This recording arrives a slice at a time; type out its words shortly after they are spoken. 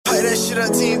Hey, that shit on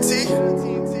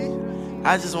TNT.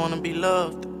 I just wanna be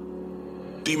loved.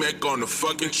 D-Mac on the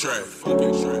fucking track.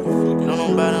 Don't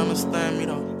nobody understand me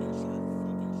though.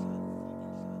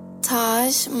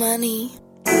 Taj Money.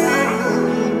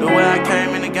 The way I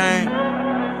came in the game,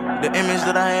 the image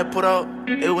that I had put out,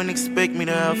 they wouldn't expect me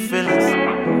to have feelings.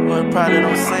 Well, it probably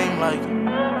don't seem like it.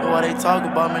 That's why they talk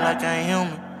about me like I ain't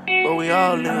human. But we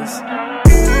all is.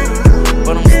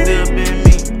 But I'm still being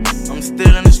me. I'm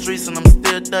still in the streets and I'm still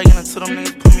thugging until them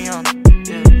niggas put me on.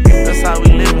 Yeah, that's how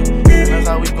we living. And that's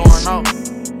how we going out. You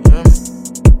feel me?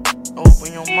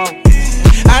 Open your mouth.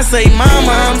 I say,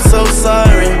 mama, I'm so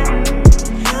sorry.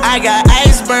 I got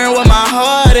ice burn with my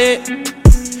heart at.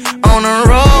 On the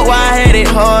road, why I had it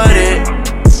hearted.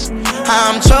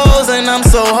 I'm chosen, I'm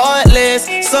so heartless,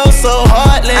 so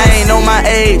heartless. I ain't know my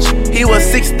age, he was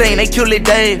 16, they killed it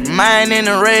Dave. Mine in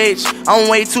a rage, I'm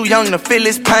way too young to feel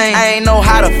his pain. I ain't know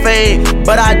how to fade,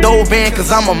 but I dove in cause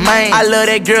I'm a man. I love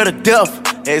that girl to death.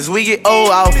 As we get old,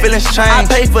 our feelings change. I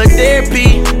pay for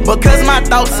therapy, because my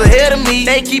thoughts ahead of me.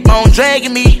 They keep on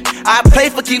dragging me. I play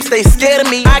for keeps, they scared of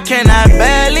me. I can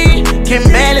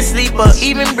barely sleep or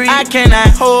even breathe. I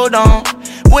cannot hold on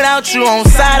without you on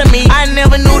side of me. I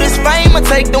never knew this fame would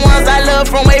take the ones I love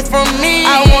from away from me.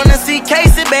 I wanna see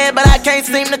Casey bad, but I can't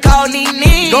seem to call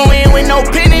Nene. Go in with no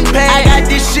pen and pad. I got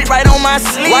this shit right on my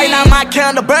sleeve. Right now my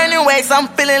candle burning wax, I'm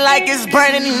feeling like it's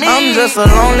burning me. I'm just a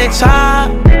lonely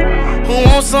child who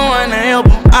wants someone to help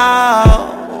him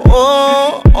out.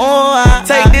 I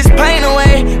take this pain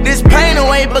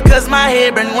away because my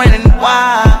head been running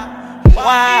wild.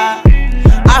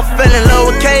 I fell in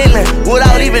love with Kaylin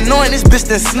without even knowing this bitch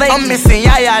done snake. I'm missing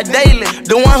Yaya daily,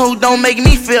 the one who don't make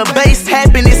me feel base.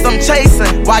 Happiness I'm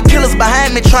chasing, while killers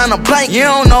behind me tryna blank. You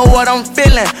don't know what I'm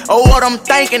feeling or what I'm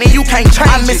thinking, and you can't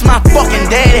change. I miss my fucking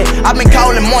daddy. I've been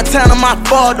calling Montana my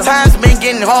father. Times been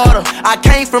getting harder. I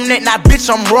came from that, now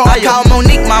bitch I'm royal. I call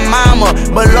Monique my mama,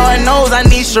 but Lord knows I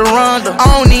need Sharonda. I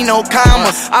don't need no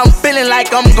commas. I'm feeling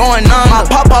like I'm going on. My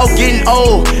papa getting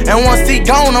old, and once he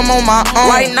gone, I'm on my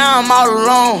own. Right now I'm all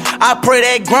alone. I pray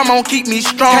that grandma keep me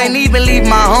strong. Can't even leave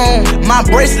my home. My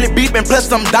bracelet beeping,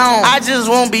 plus I'm down. I just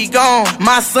won't be gone.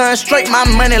 My son straight, my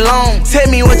money long. Tell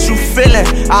me what you feeling.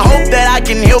 I hope that I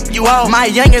can help you out. My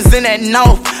youngins in that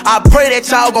north. I pray that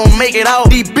y'all gon' make it out.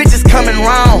 These bitches coming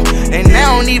round, and they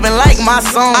don't even like my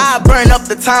song. I burn up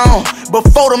the town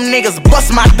before them niggas bust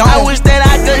my dome. I wish that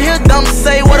I could hear them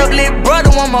say, what up, lit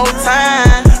brother, one more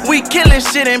time. We killing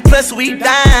shit and plus we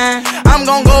dying. I'm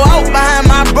gon' go out behind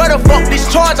my brother. Fuck this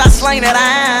charge, I slang that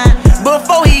iron.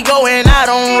 Before he go and I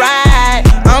don't ride.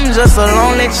 I'm just a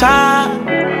lonely child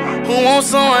who wants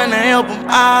someone to help him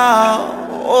out.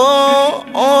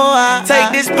 I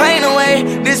take this pain away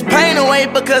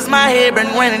because my head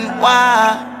been running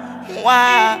wild.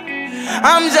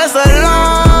 I'm just a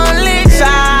lonely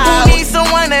child who needs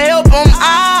someone to help him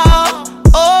out.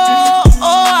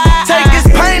 I take this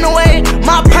pain away,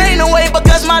 my pain away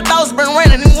because my thoughts been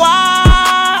running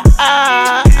wild.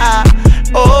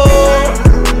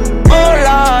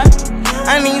 Lord,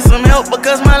 I need some help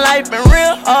because my life been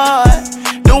real hard.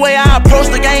 The way I approach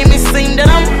the game, it seems that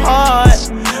I'm hard,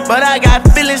 but I got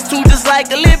feelings too, just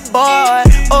like a little boy.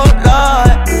 Oh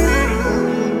Lord,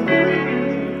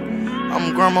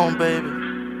 I'm grandma, baby.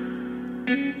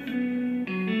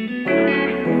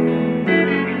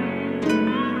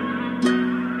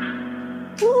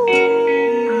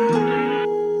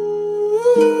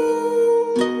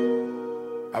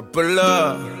 I pull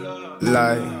up,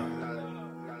 like,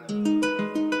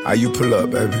 how you pull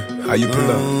up, baby? How you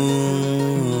pull up?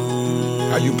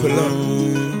 How you pull up?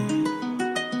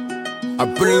 I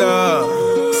pull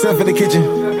up, step in the kitchen,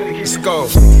 let's go.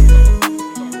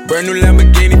 Brand new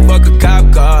Lamborghini, fuck a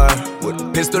cop car. With a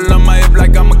pistol on my hip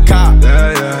like I'm a cop.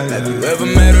 Have you ever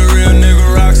met a real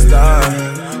nigga rock star?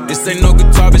 This ain't no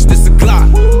guitar, bitch, this a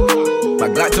Glock. My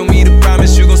Glock told me to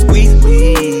promise you gon' squeeze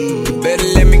me. You better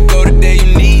let me go the day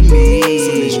you need me.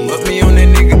 So bitch, you put me on that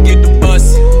nigga, get the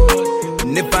bus.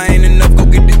 And if I ain't enough, go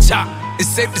get the chop. It's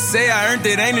safe to say I earned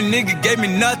it, ain't a nigga gave me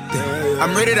nothing.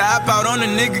 I'm ready to hop out on a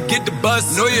nigga, get the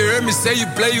bus. Know you heard me say you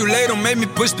play, you late, don't make me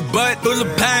push the butt. Full of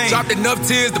pain, dropped enough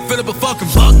tears to fill up a fucking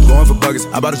bucket. Going for buggers,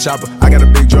 I bought a chopper. I got a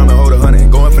big drum and hold 100.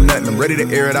 Ain't going for nothing, I'm ready to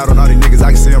air it out on all these niggas,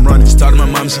 I can see them running. She talked to my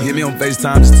mom, she hit me on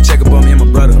FaceTime just to check up on me and my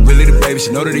brother. I'm really the baby,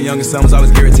 she know that the youngest son was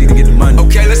always guaranteed to get the money.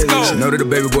 Okay, let's go. She know that the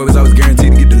baby boy was always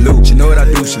guaranteed to get the loot. She know what I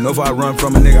do, she know if I run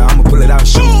from a nigga, I'ma pull it out and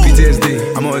shoot.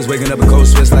 PTSD, I'm always waking up in cold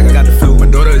sweats like I got the flu. My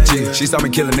daughter a G, she saw me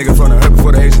kill a nigga in front of her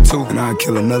before the age of 2. And I'd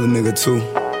kill another nigga too,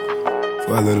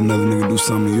 before I let another nigga do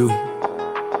something to you.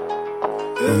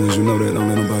 As long as you know that, don't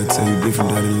let nobody tell you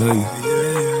different, that they love you.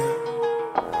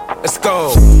 Let's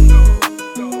go.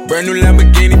 Brand new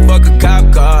Lamborghini, fuck a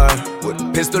cop car. With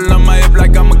a pistol on my hip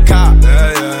like I'm a cop.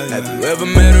 Have you ever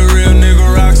met a real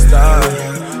nigga rock star?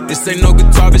 This ain't no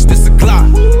guitar, bitch, this a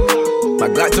Glock. My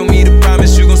Glock told me to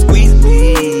promise you gon' squeeze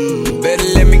me. You better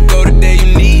let me go the day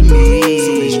you need me.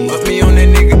 So bitch, put me on that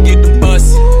nigga, get the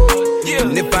bus.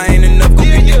 And if I ain't enough, go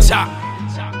get your chop.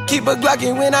 Keep a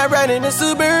Glockin' when I ride in the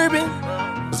Suburban.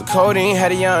 Cause the codeine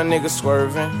had a young nigga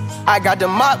swerving. I got the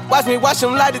mop, watch me wash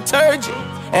him like detergent.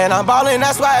 And I'm ballin',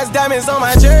 that's why it's diamonds on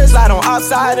my jersey. Slide on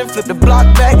outside and flip the block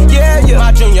back, yeah, yeah.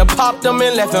 My junior popped him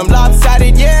and left him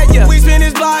lopsided, yeah, yeah. We spin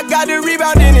his block, got the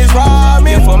rebound in his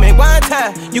ramen. For me one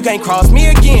time, you can't cross me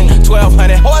again.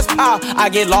 1200 horsepower, I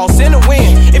get lost in the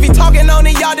wind. If he talking on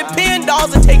it, y'all depend,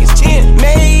 dolls and take his chin.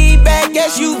 Maybach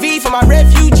SUV for my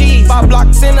refugees. 5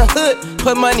 blocks in the hood,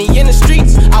 put money in the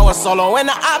streets. I was solo and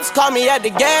the ops called me at the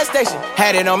gas station.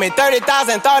 Had it on me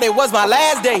 30,000, thought it was my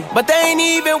last day. But they ain't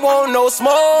even want no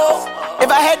smoke. If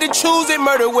I had to choose it,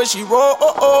 murder would she roll?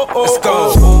 Let's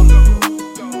go.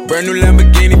 Brand new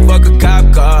Lamborghini, fuck a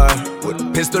cop car. With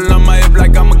a pistol on my hip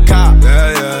like I'm a cop.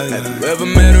 Have you ever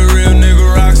met a real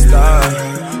nigga rock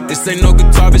star? This ain't no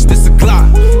guitar, bitch, this a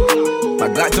Glock. My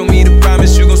Glock told me to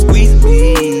promise you gon' squeeze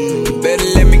me. You better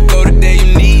let me go the day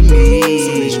you need me.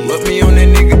 So bitch, put me on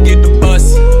that nigga, get the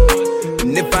bus.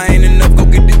 And if I ain't enough, go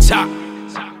get the chop.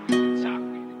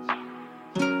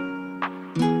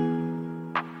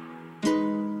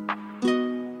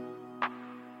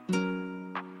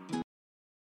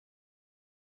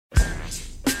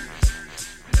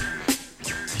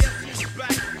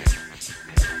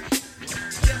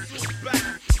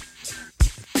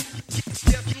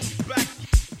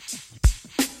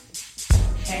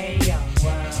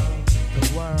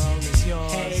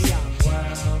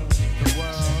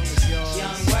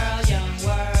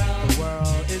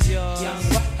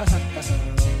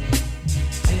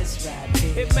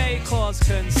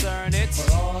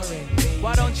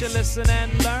 Listen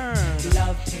and learn.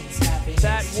 Love brings happiness.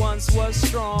 That once was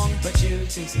strong, but you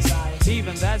to society,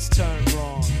 even that's turned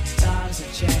wrong. Times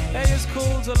have changed. Hey, it's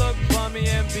cool to look bummy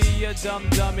and be a dumb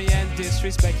dummy and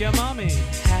disrespect your mommy.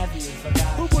 Have you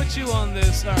forgotten who put you on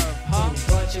this earth, huh?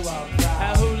 Who brought you out proud?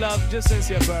 And who loved you since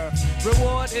your birth?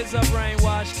 Reward is a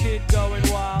brainwashed kid going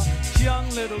wild. Young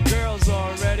little girls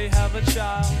already have a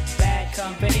child. Bad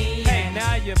company. Hey,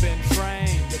 now you've been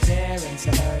framed. Your parents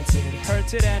are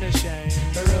hurted and ashamed.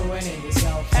 For ruining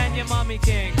yourself. And your mommy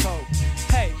can't cope.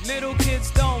 Hey, little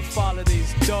kids don't follow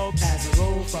these dopes. As a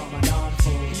rule from a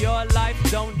non-fool. Your life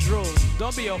don't drool.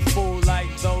 Don't be a fool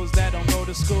like those that don't go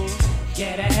to school.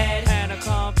 Get ahead and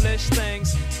accomplish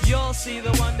things. You'll see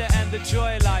the wonder and the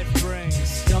joy life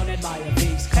brings. Don't admire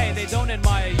these. Hey, they don't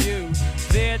admire you.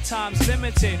 Their time's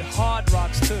limited, hard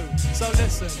rocks too. So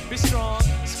listen, be strong,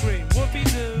 scream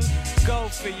whoopee-doo. Go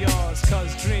for yours,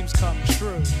 cause dreams come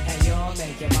true. And you'll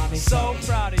make your mommy so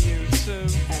proud of you too.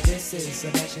 And this is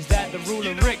a message that the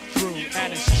ruler Rick threw,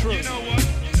 and it's true. You know what?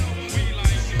 We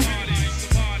like to party, to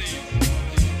party.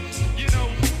 You know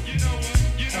what?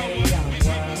 Hey, young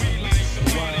world. We like to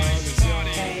party, to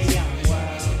party. Hey, young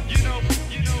world. You know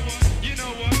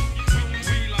what?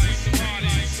 We like to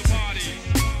party, to party.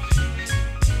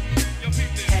 Yo,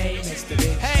 peep this. Hey, Mr.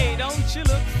 Big Hey, don't you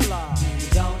look fly? You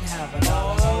don't have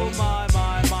another Oh,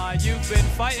 my, you've been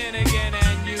fighting again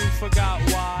and you forgot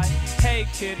why. Hey,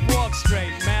 kid, walk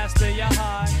straight, master your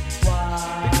high.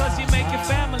 Why? Because you make your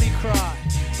family cry.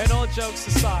 And all jokes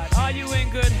aside, are you in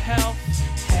good health?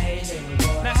 Hey, little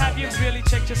boy. Now have you really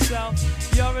checked yourself?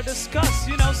 You're a disgust,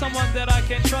 you know someone that I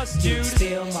can trust. You'd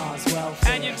steal Mars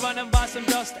welfare. And you'd run and buy some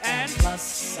dust and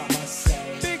plus, I must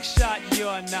say, big shot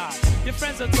you're not. Your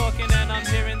friends are talking and I'm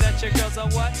hearing that your girls are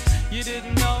what? You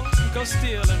didn't know? Go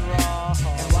steal and rob.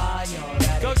 And while you're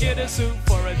at go get a suit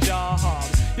for a job.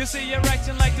 You see you're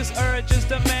acting like this urge is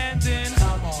demanding.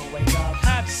 Come on, wake up.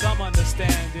 Have some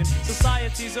understanding.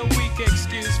 Society's a weak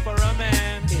excuse for a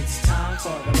man. It's time for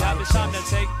the Now it's time to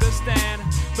take the stand.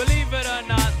 Believe it or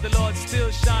not, the Lord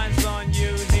still shines on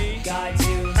you. He guides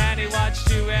you, and He watched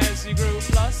you as you grew.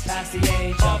 Plus, past the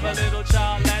age of a little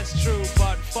child, that's true.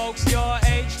 But folks your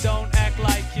age don't act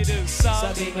like you do. So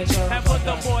be mature and put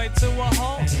the boy to a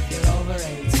halt. And if you're over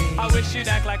 18, I wish you'd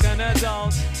act like an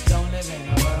adult. Don't live in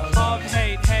a world of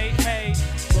hate.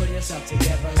 Pull yourself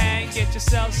together and get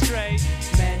yourself straight.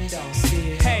 Men don't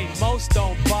steal. Hey, most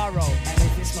don't borrow. And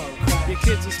if you smoke crack, your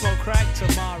kids will smoke crack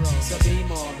tomorrow. So be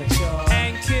more mature.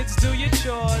 And kids, do your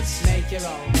chores. Make your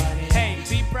own money. Hey,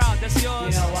 be proud, that's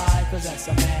yours. You know why? Cause that's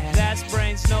a man. That's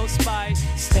brains, no spite.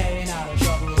 Staying out of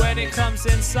trouble when it comes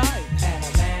in sight. And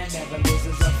a man never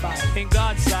loses a fight. In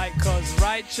God's sight, cause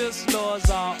righteous laws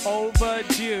are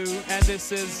overdue. And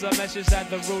this is a message that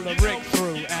the ruler Rick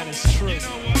threw, and it's true. You know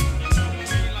what?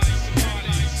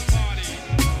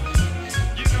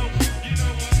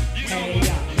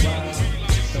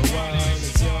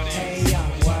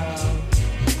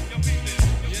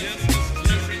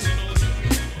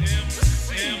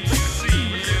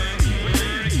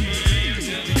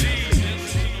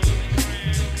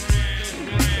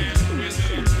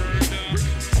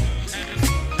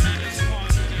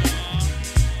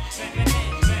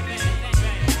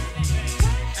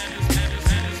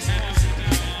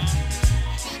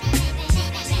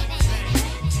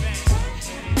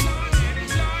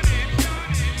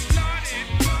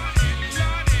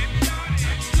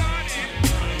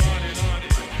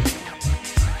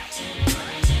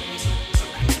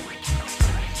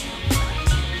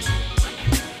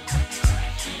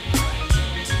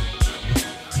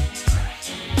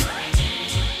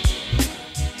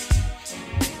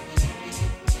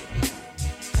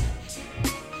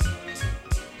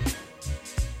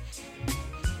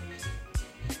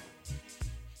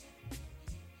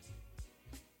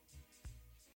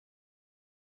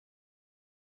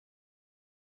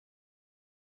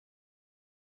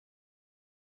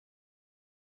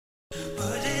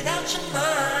 out your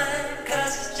mind,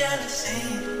 'cause it's jealousy.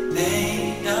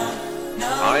 They don't know.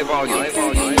 High volume. I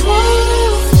could be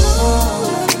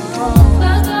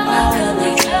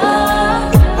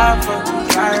I fucking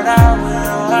fight, I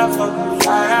will. I fucking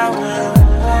fight, I will.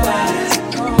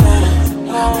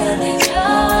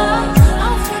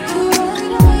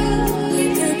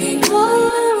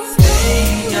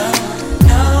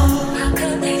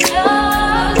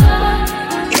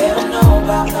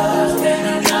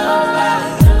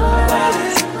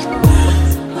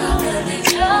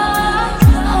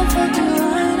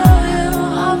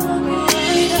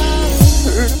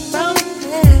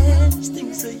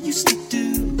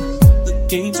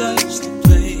 Games I used to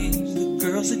play, the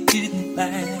girls that didn't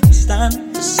last. I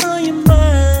never saw your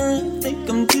mind, think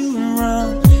I'm doing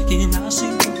wrong, and I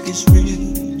see what is real.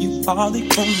 You are the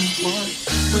only one.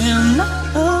 When I'm not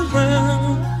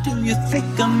around, do you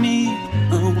think of me?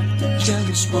 Or what the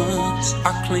jealous ones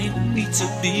are claiming me to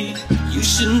be? You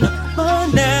should know by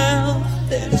now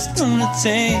that it's gonna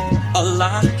take a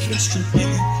lot of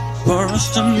history for us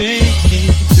to make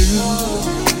it through.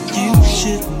 You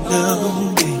should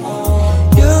know me.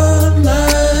 You're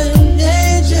my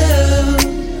angel.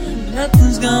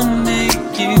 Nothing's gonna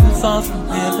make you fall from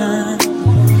heaven.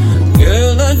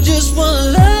 Girl, I just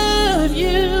wanna love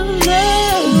you,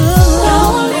 love.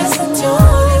 Don't listen to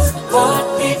what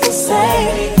people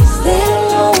say. They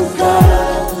don't know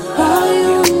how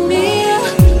you and me.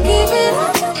 Give it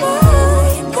up to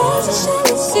God, 'cause I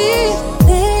shouldn't see.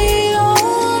 They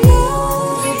don't know.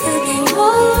 We could be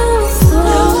more.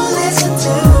 Don't listen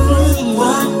to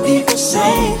what people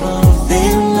say. They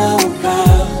don't know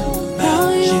how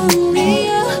you and me.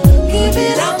 Give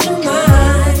it up to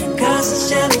mind, 'cause it's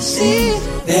jealousy.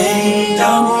 They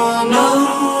don't know.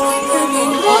 We could be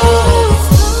more.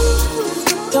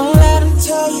 Don't let them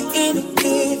tell you anything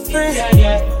different.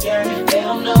 They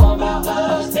don't know about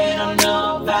us. They don't know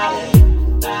about it.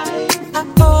 I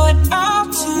owe it all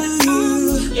to you.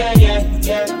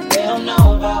 They don't know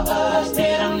about us.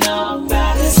 They don't know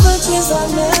about it. As much as I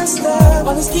messed up,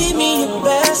 always give me your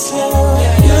best.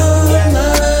 You're my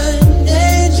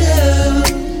angel.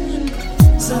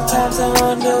 Sometimes I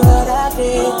wonder what I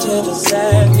did to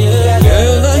deserve you.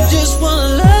 Girl, I just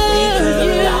wanna love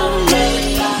you.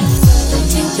 I'm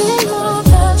thinking more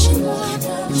about you.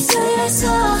 You say that's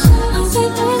all. I'm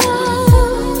thinking of.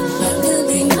 I could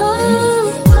be more.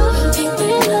 I'm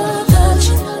thinking more about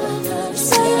you. You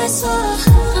say that's all.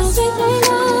 I'm thinking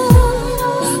of.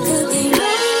 I could be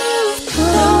more.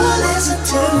 Don't listen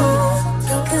to.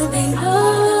 I could be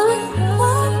more.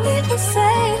 What people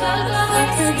say. I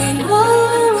could be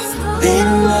more. They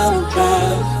don't know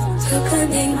about. I could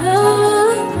be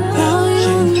more. How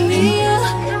you and me.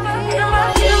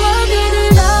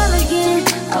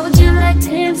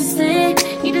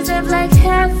 You deserve like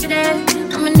half of that.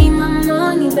 I'ma need my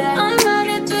money back. I'm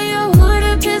running through your hood,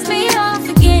 it piss me off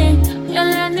again. You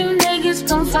let new niggas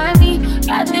come find me.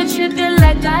 Ride that shit there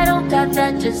like I don't got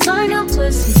that designer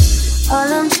pussy. All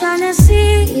I'm tryna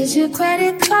see is your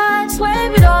credit card.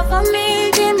 Swipe it off on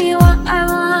me, give me what I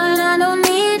want. I don't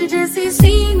need it, just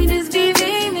see me, just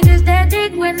TV me, just that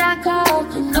dick when I call.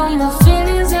 No more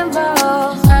feelings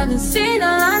involved. I done seen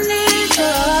all I need to.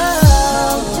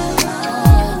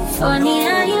 Funny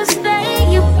how you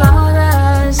say you bought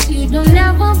us. You don't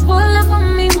ever pull up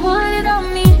on me, want it on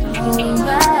me.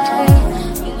 Right.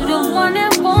 You the one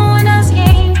that want us,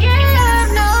 can't give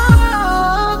no,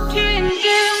 can't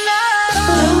give no.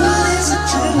 Don't listen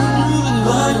to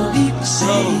what people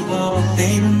say.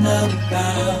 They don't know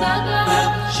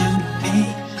about you and me.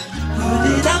 Put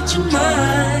it out your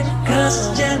mind, 'cause it's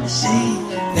jealousy.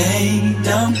 They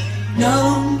don't know.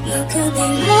 You could be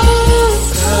more.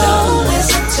 Don't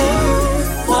listen to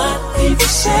what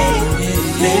people say.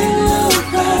 They don't know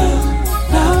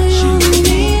about you and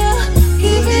me.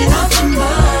 Give it out your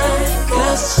mind,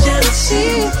 'cause it's jealousy.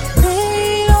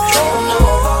 they don't know.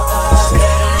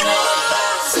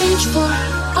 Search for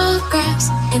autographs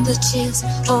and the chills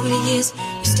over the years.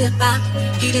 You step out,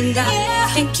 you didn't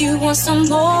die. Think you want some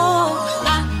more?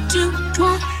 I do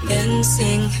more than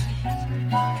sing.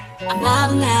 I'm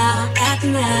out now,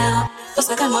 acting now. Looks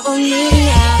like I'm up on you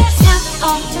now. Half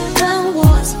all the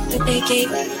wars that they gave.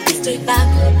 You step back,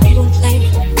 you don't play,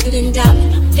 you didn't doubt.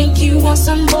 Think you want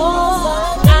some more?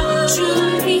 I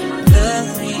truly love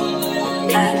me.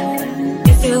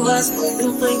 If it was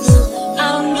good for you, I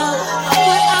don't know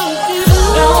what I would do.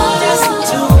 Don't listen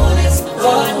to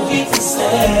what people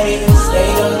say. They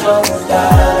don't know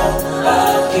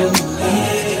about you and me.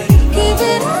 Give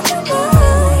it out your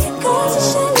mind, 'cause I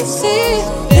shouldn't see.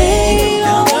 They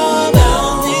don't know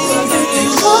about you.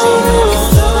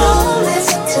 Don't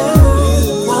listen to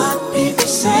what people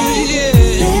say.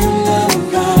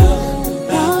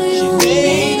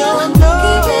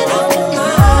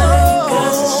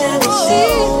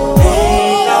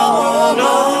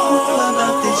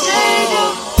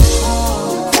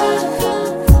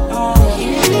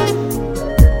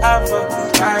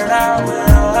 right, I will.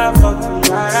 I fuck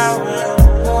you right, I will.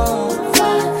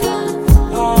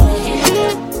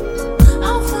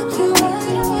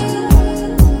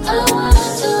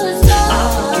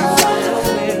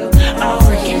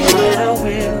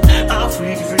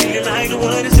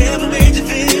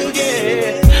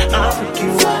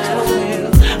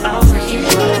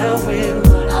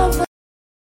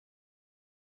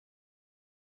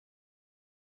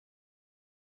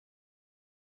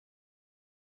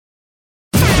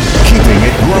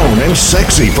 And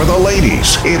sexy for the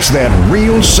ladies. It's that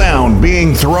real sound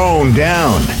being thrown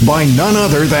down by none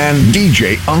other than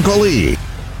DJ Uncle E.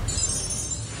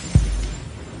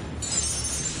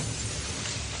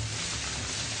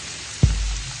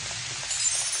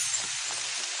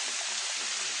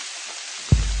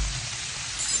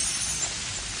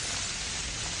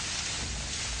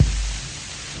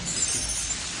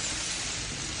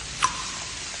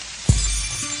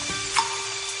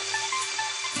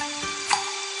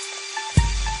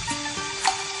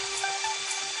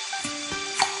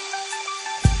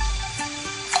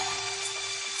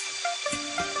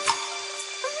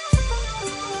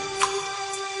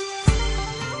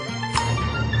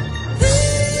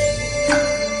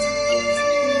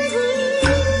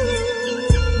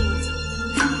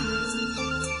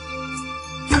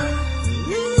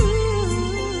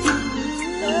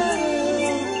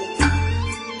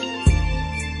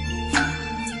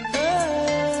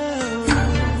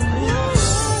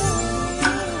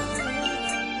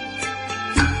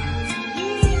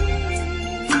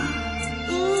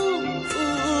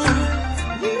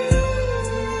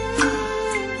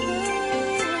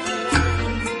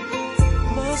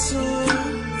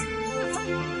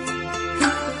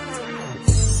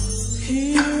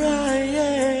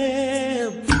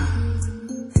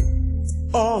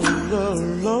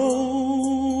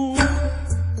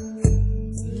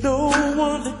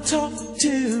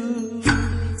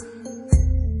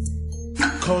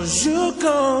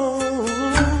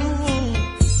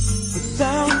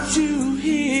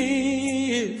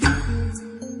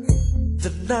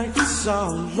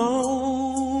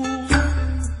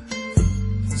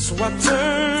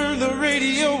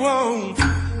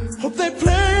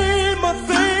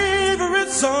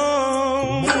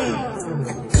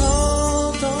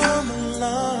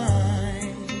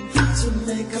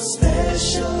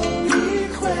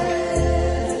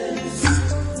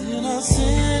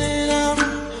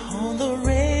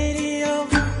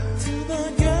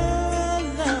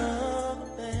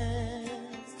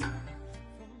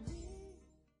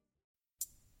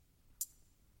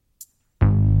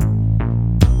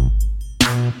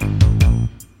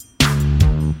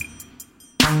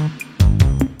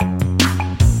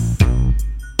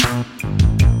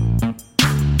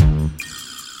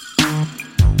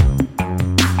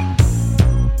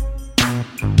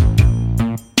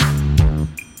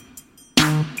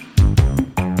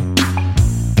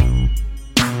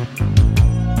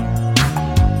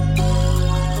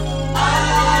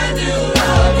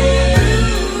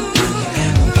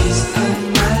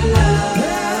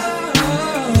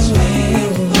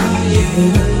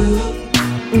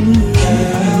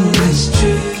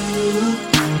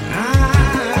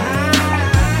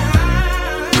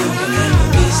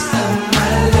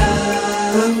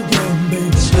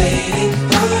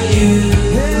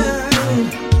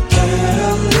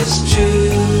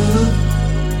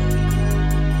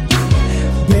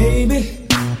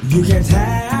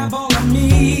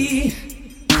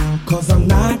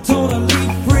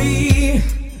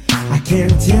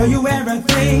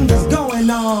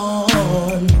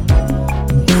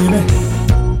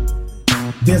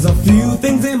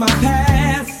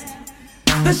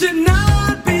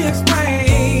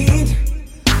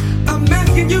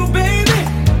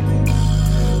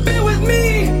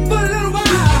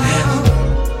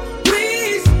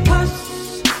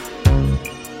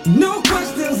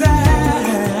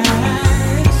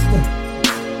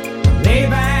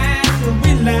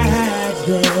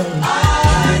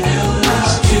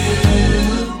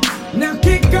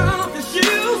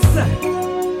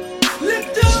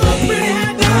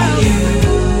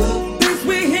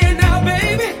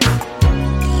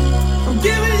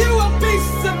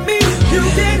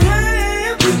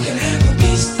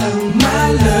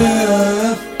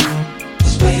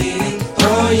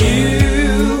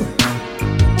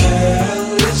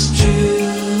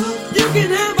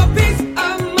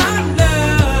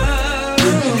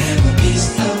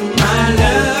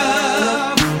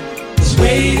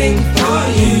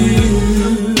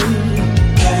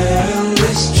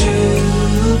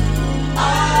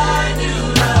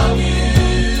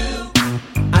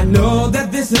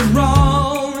 this is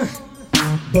wrong,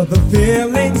 but the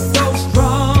feeling's so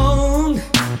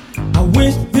strong.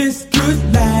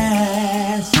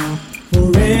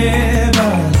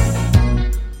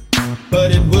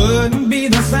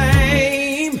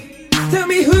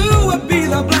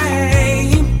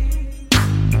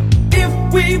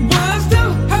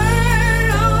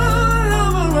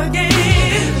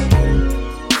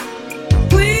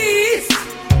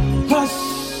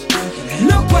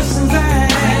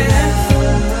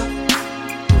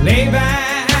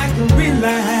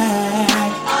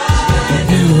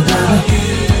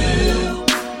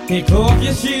 Kick off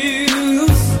your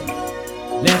shoes.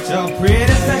 Let your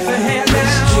pretty sexy hair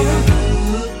down.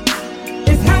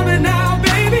 It's happening now,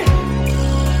 baby.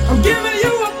 I'm giving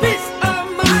you a piece of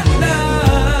my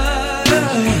love.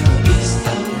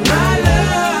 My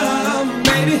love,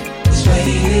 baby. It's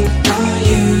waiting for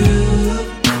you.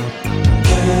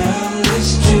 Girl,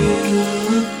 it's true.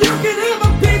 You can have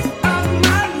a piece of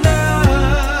my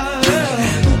love. You can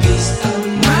have a piece of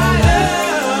my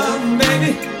love,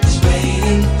 baby. It's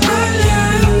waiting for you.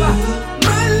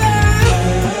 My love.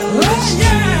 Oh,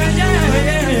 yeah, yeah,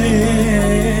 yeah.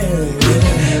 You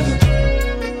can have a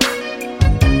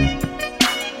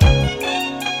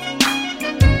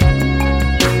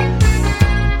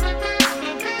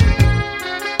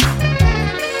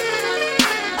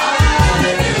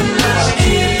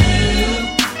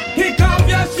kick off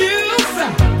your shoes.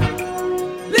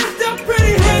 Lift your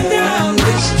pretty head down.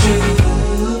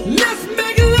 Let's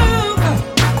make love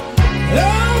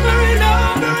over and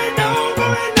over and over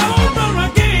and over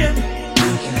again.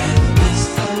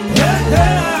 Head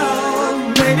down,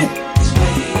 baby.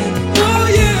 For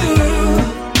you,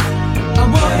 I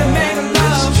wanna make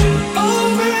love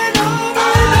over and over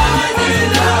and over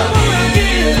and over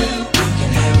again.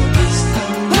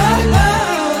 My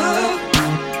love.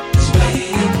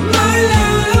 My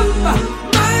love,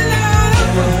 my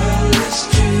love,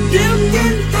 you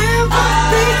can have a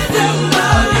piece of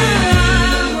my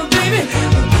love, baby.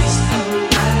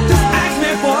 Just ask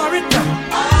me for it,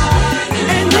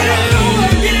 and you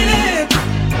will get it.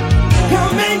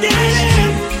 Come and get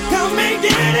it, come and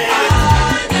get it.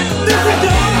 This is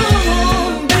your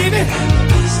home, baby.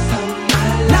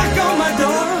 Knock on my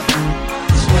door,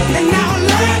 and I'll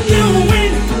let you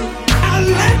in. I'll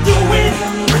let you in.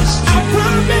 I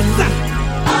promise,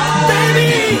 baby.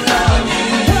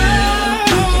 Oh,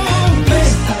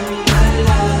 baby.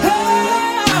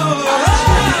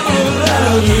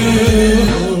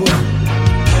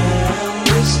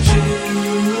 It's true.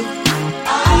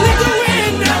 I'll let you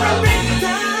in every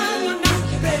time you knock,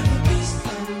 baby.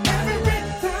 Every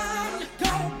time you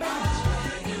call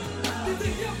back. This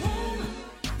is your home.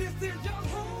 This is your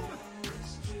home.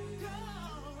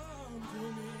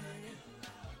 Come to me.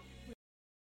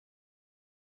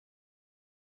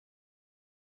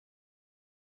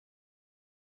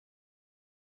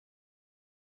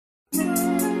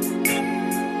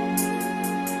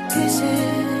 This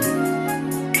is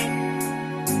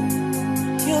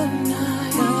you're not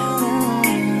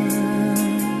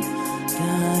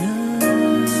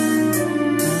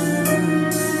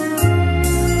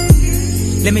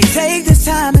Let me take this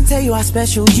time and tell you how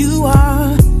special you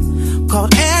are.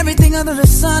 Called everything under the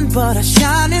sun but a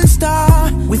shining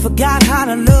star. We forgot how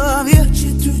to love you.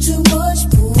 You threw too much,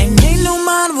 boy. And ain't no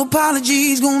amount of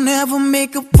apologies gonna ever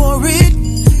make up for it.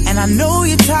 And I know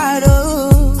you're tired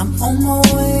of I'm on my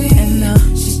way, and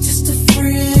she's just a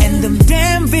friend, and them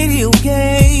damn video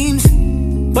games.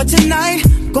 But tonight,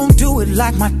 gon' do it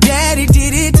like my daddy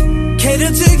did it.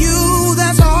 Cater to you,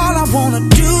 that's all I wanna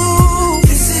do.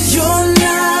 This is your night.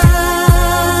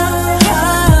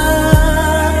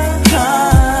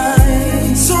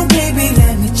 So baby,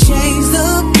 let me change the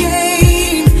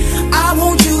game. I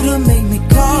want you to make me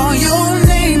call your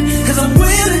name, 'cause I'm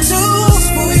willing to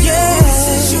for you. This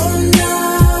is your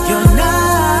night. Your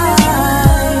night,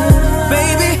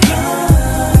 baby.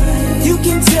 You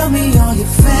can tell me all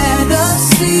your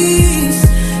fantasies,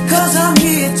 'cause I'm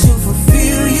here to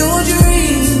fulfill your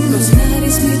dreams. But tonight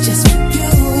is me just with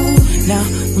you. Now,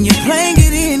 when you're playing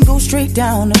it in, go straight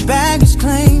down the baggage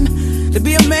claim. To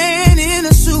be a man in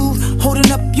a suit, holding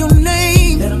up your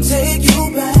name. Let him take you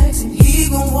back, and he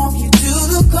gon' walk you to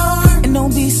the car. And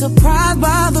don't be surprised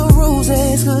by the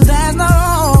roses, 'cause that's not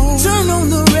all. Turn on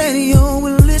the radio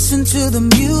and listen to the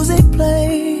music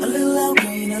play. A little Al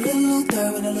Green, a little Luther,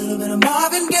 and a little bit of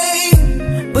Marvin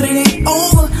Gaye. But it ain't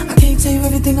over, I can't tell you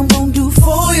everything I'm gon' do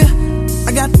for you.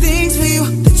 I got things for you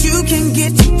that you can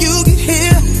get till you get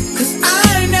here. 'Cause I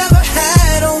ain't never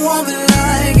had a woman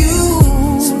like you.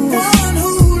 Someone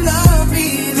who loved me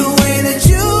the way that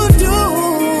you do.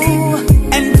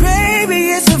 And baby,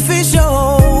 it's official.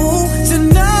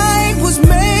 Tonight was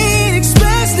made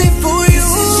especially for you.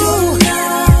 This is your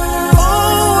night.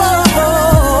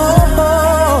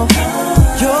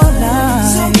 Your night.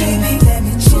 So baby, let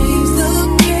me change the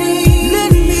game. Let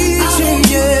me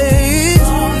change it.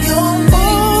 Call your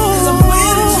name, 'cause I'm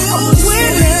willing to.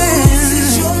 This is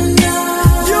your night.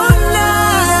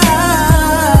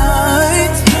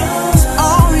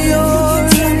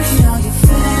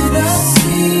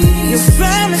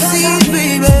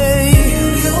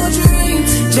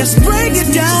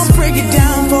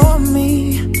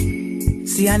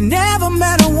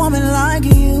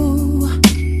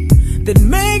 that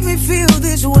make me feel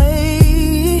this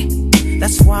way.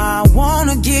 That's why I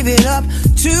wanna give it up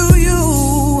to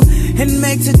you and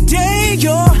make today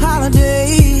your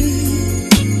holiday.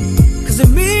 'Cause to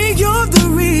me you're the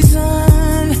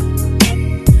reason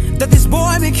that this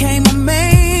boy became a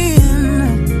man.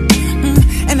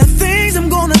 And the things I'm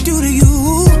gonna do to you,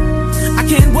 I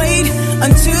can't wait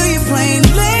until you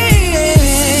plainly.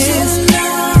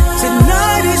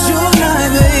 Tonight is your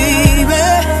night, baby.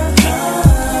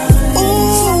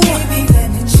 Ooh,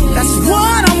 that's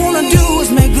what I wanna do is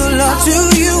make good love to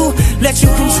you. Let you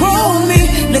control me,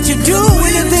 let you do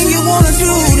anything you wanna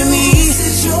do to me.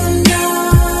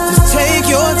 Just take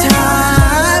your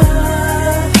time,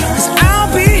 'cause I'll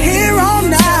be here all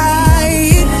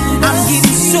night. I'm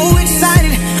getting so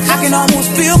excited, I can almost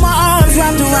feel my arms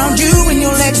wrapped around you and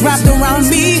your legs wrapped around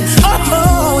me.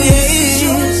 Oh yeah.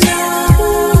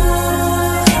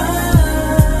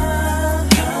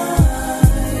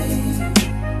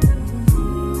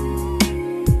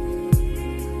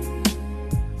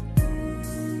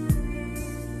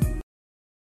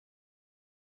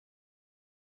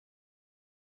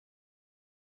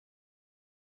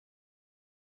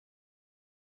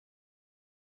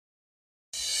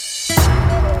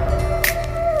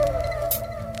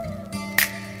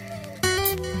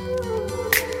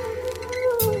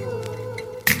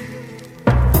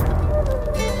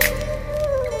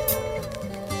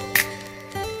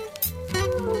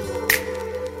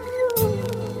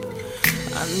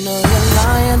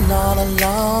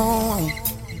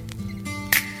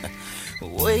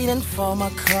 Waiting for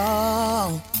my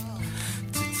call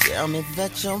to tell me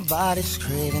that your body's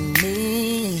craving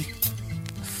me.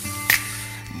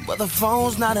 But the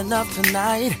phone's not enough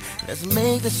tonight. Let's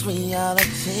make this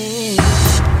reality.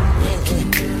 We can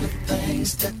do the things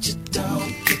that you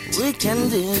don't get to we can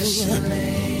do.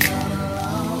 Lay all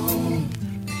alone.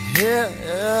 Yeah,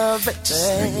 baby. Just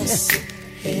let me sit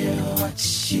here, watch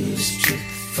you strip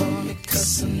for me,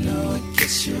 'cause I know it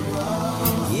gets you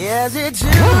wrong. Yes, it's too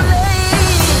late.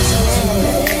 Too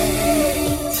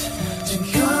late to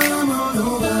come on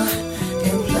over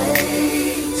and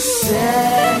play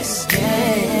sex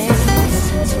games.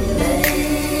 Too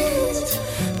late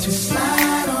to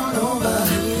slide on over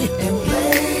and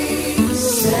play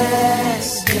sex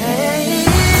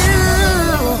games.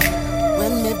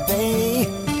 When me,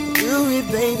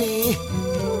 baby,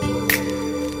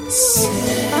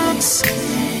 sex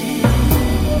games.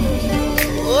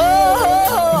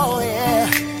 Oh yeah,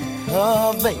 oh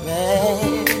baby.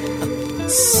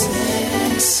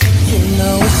 Sex. You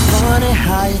know it's funny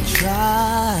how you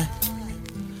try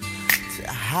to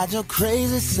hide your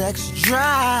crazy sex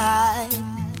drive.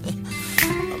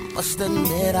 I must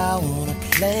admit I wanna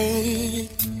play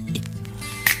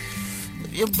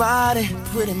with your body,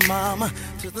 pretty mama,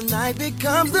 till the night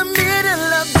becomes the middle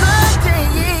of the day.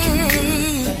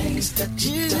 Things that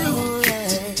you don't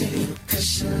get to do, 'cause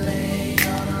you lay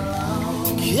all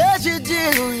alone. 'Cause you do,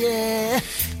 yeah.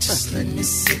 Just let me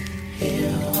sit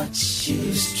here, watch you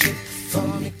strip for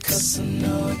me, 'cause I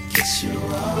know it gets you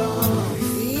off.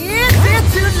 Is it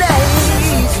too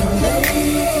late? Too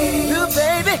late, you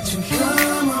baby, to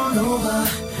come on over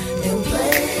and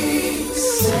play.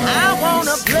 I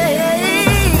wanna play.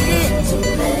 Too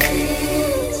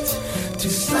late to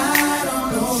slide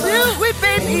on over. Do it,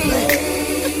 baby.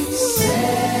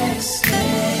 Sex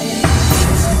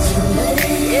games. Too late.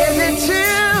 Is it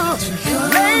too,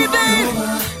 baby?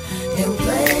 And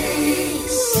play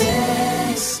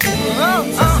sex games. Oh,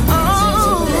 oh, oh.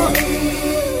 Too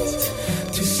late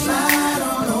to slide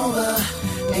on over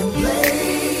and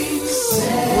play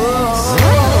sex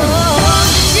games. Oh,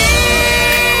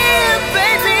 yeah,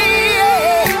 baby,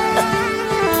 yeah.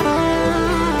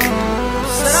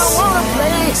 Said I wanna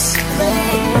play.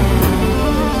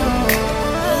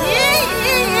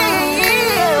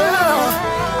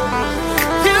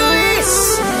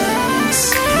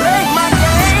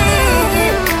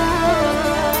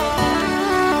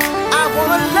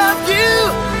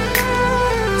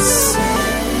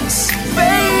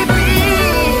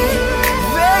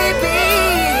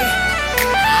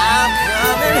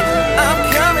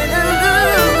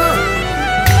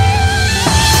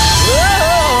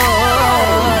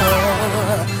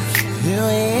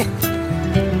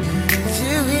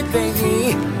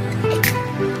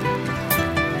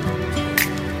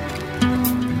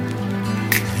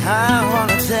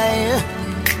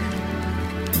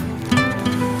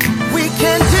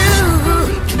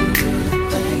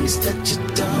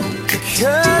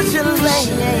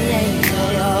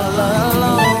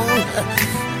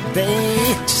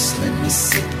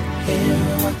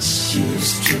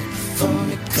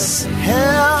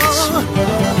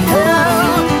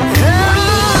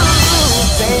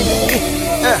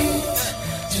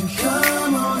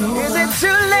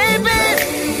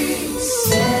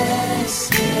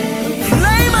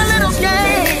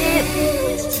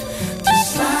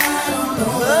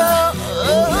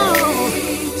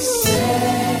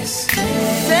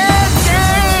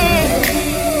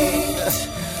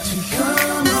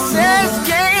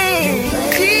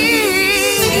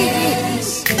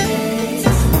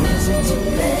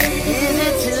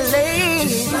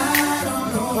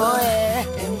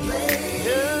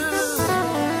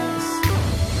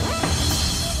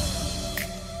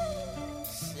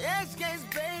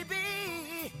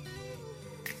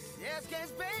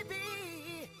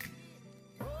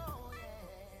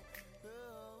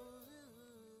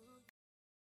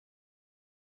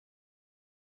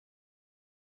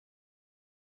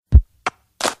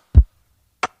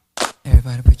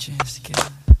 Everybody put your hands together.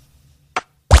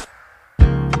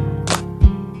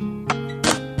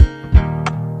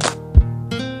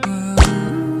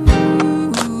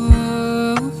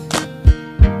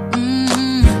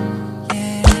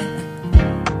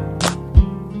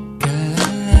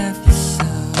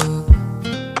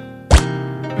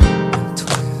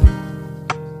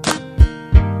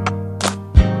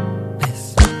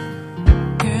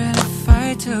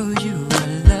 Told you I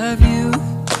love you.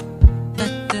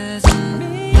 That doesn't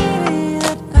mean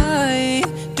that I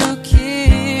don't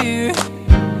care.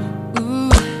 Ooh,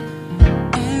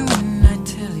 and when I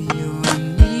tell you I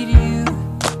need you,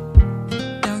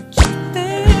 don't you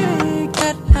think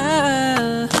that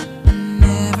I'll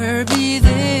never be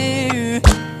there?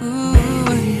 Ooh,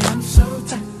 baby, I'm so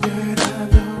tired of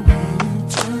the way you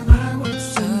turn my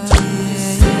words into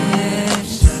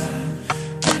deception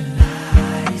and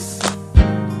lies.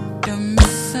 Don't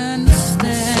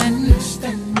misunderstand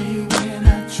me when I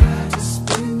try to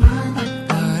speak my mind.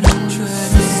 What I'm trying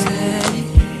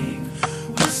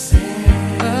to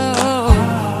say,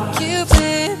 oh,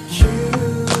 Cupid,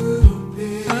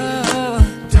 oh,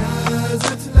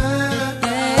 doesn't love,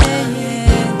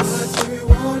 yeah, what do you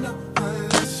want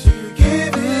unless you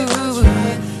give it a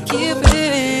try?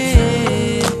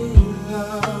 Cupid,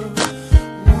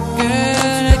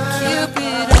 girl,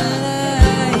 Cupid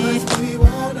alive.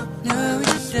 No, we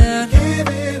don't. Give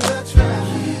it a try.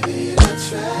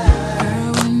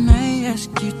 Girl, when I ask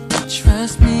you to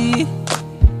trust me,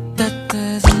 that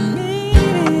doesn't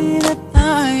mean that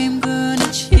I'm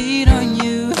gonna cheat on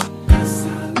you. 'Cause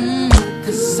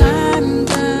I'm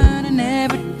gonna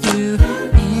never do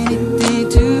anything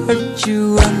to hurt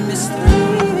you. I'm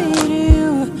misleading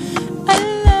you. I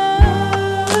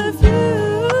love you.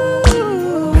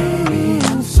 Baby,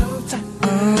 I'm so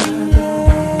tired.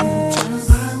 Turns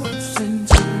my words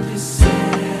into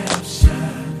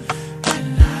deception and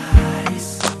lies.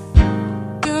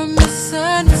 Don't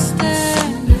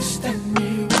misunderstand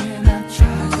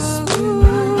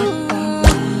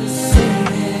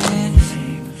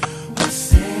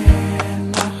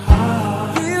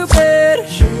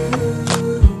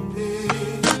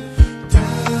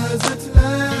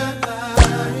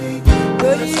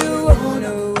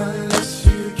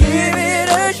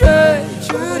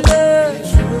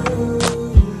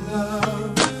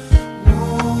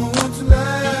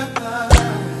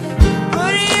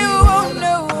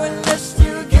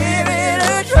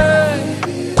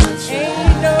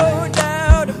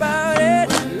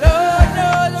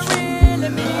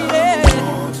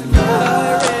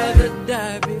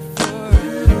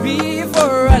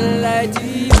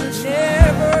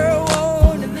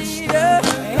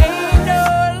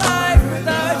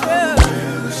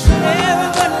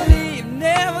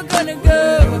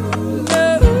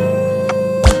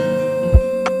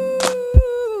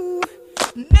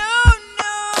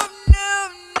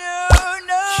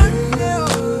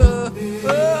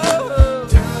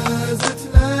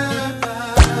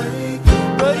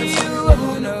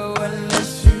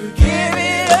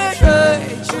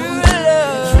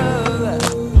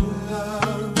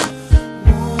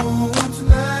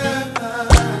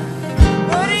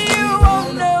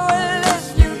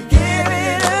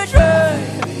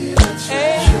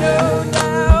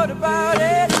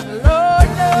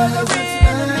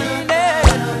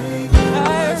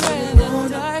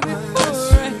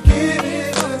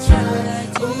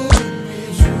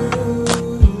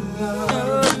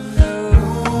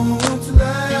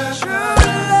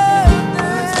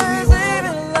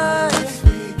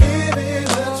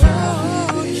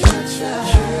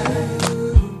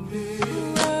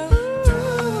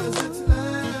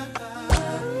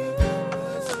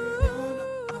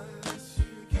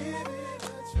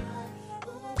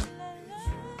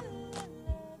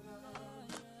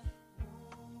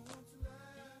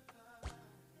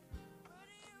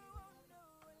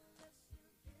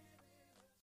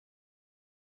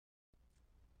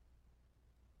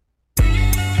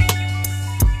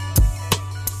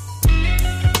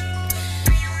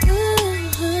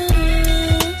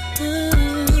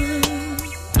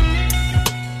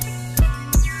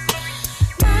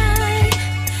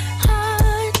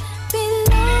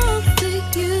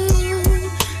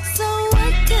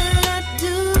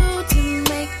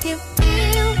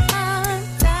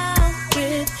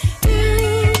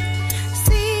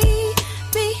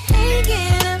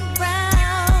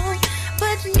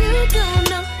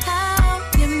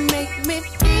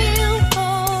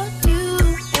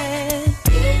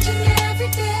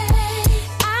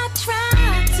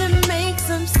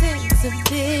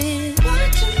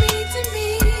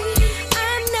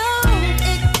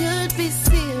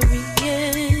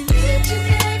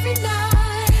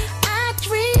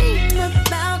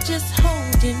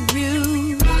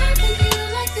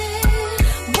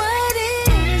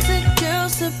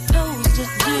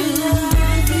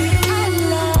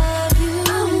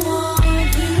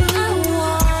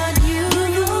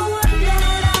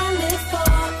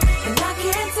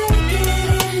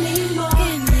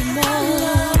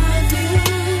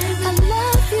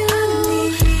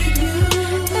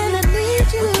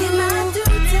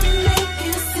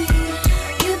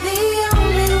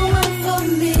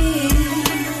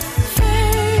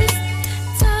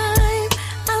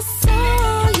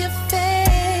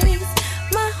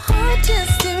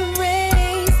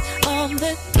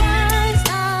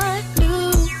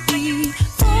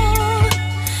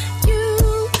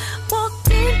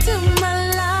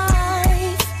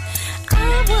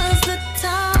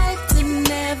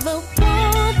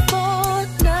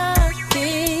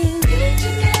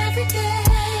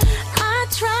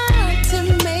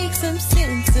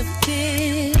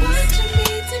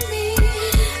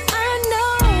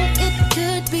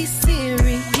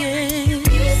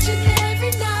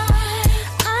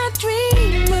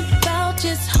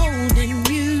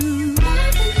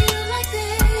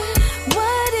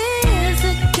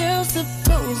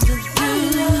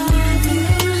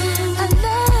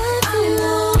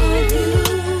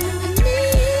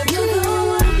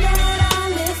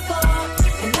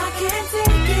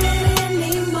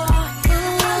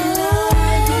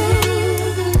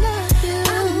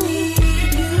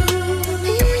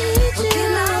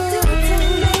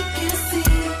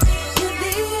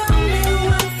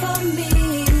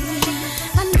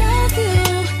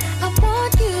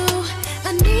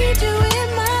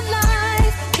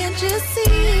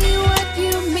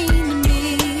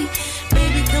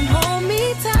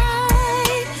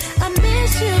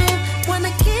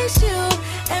miss you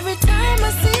every time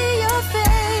I see your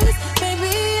face.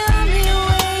 Baby, I'm here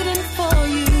waiting for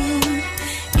you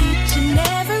each and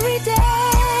every day. I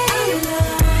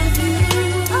love you.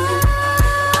 I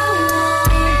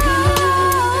want you.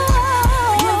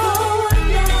 You're the one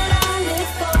that I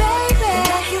live for, baby.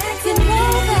 And I can't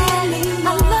deny that I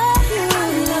love you. I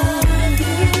love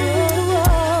you.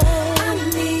 I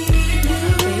need you,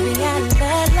 baby. I love you.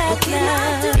 What can I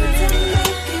do to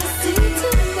make you see? To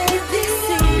make you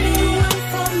see only one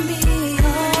for me? Oh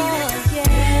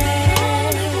yeah,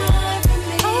 only one.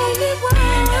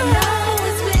 And I know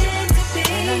it's meant to be.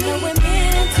 And I know we're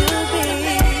meant to be.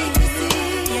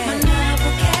 My love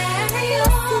will carry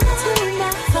on to my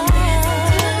heart, to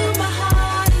my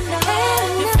heart.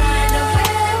 And you find out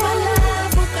where my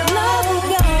love will go. The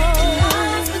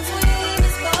lines between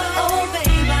us both. Oh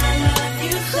babe, I love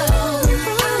you so. I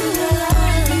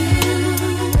love you.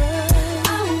 I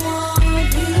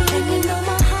want you. And you know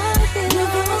my heart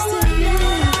belongs to you.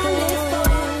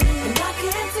 And I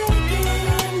can't take it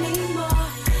anymore.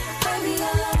 Baby, I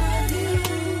love you.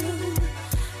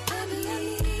 Baby, I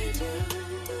need you.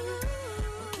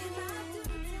 What can I do to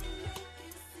make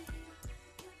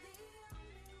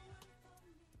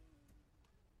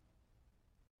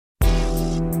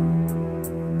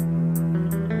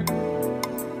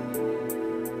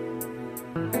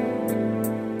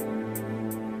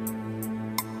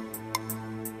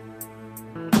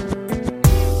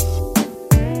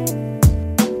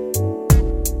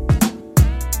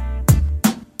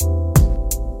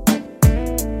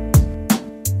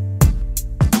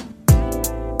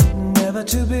Never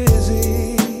too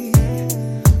busy.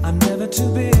 I'm never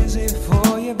too busy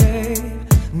for you, babe.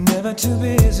 Never too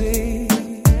busy.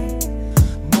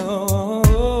 No.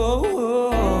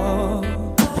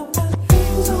 I've got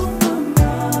things on my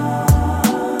mind.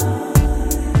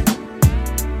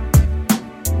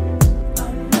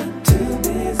 I'm not too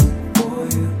busy for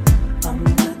you. I'm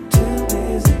not too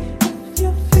busy. If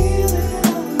you're feeling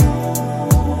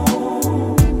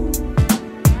alone,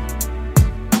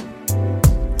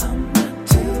 I'm not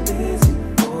too busy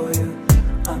for you.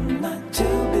 I'm not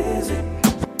too busy.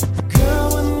 Girl,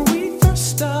 when we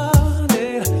first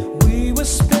started, we were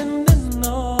spending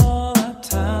all our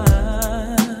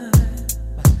time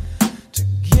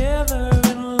together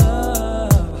in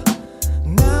love.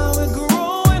 Now we're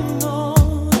growing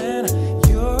old and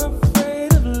you're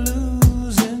afraid of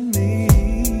losing me.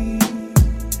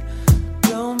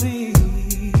 Don't be.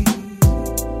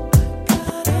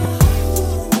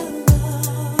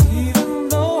 Even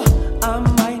though I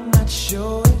might not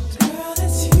show it, girl,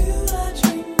 it's you I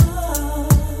dream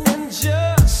of. And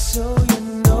just so you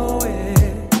know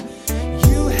it,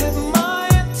 you have my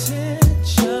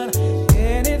attention.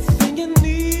 Anything you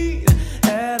need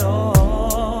at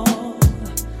all,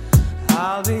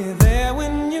 I'll be there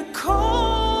when you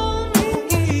call me.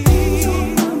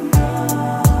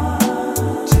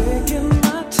 Taking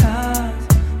my time,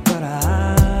 but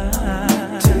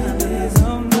I'm too busy.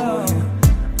 No,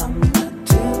 I'm not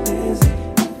too busy.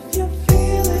 If you're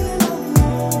feeling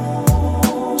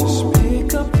alone, just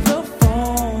pick up the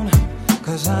phone,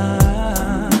 'cause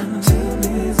I'm too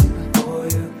busy for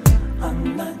you.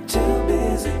 I'm not too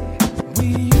busy. We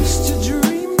used to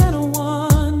dream that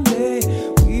one day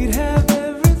we'd have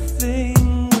everything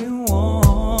we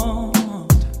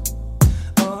want.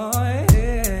 Oh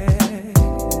yeah.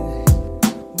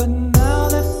 But now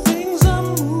that things are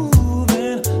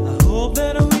moving, I hope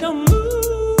that we don't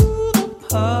move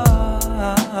apart.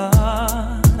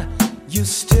 You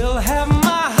still have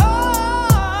my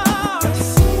heart.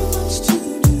 So much to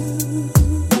do,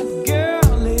 but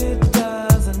girl, it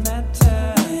doesn't matter.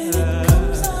 When it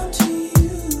comes down to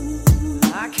you,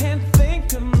 I can't think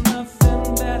of nothing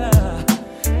better.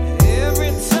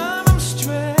 Every time I'm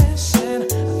stressing, I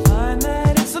find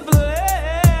that it's a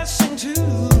blessing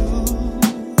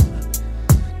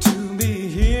to be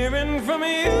hearing from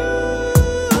you.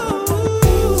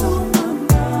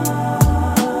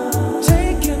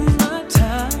 Taking my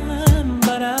time,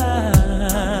 but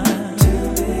I'm too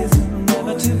busy,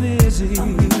 never too busy.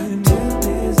 Too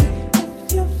busy.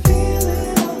 If you're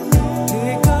feeling alone,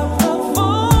 pick up the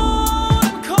phone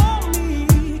and call me,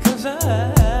 'cause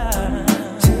I'm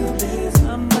too busy.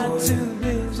 I'm not too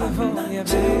busy for you,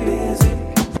 baby.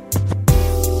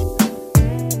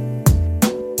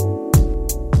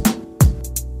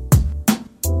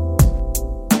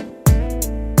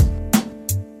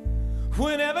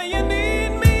 Whenever you need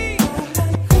me,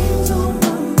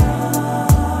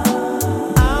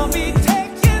 I'll be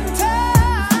taking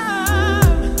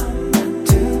time. I'm not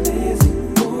too busy.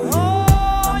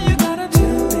 All you gotta do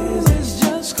is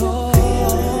just call,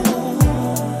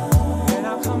 and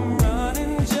I'll come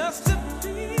running just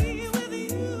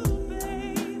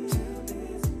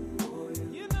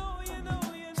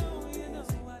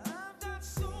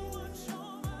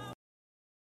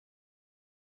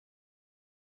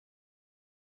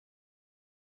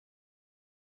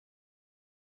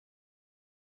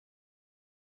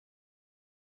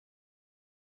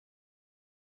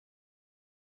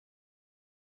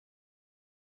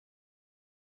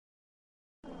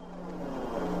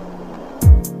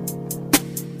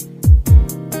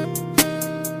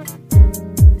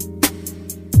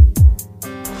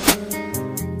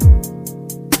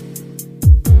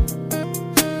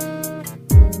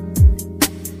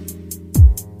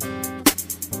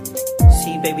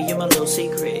See, baby, you're my little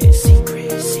secret.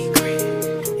 Secret, secret.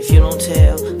 If you don't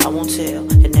tell, I won't tell.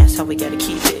 And that's how we gotta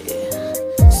keep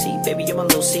it. See, baby, you're my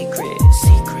little secret.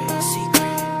 Secret,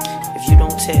 secret. If you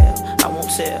don't tell, I won't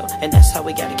tell. And that's how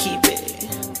we gotta keep it.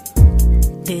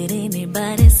 Did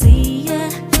anybody see ya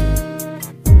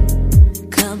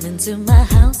coming to my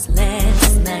house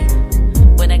last night?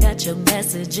 When I got your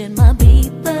message in my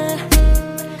beeper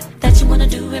that you wanna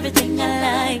do everything I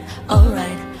like.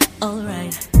 Alright,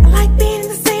 alright. I like being in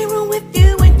the same room with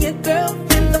you and your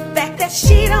girlfriend. The fact that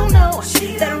she don't know,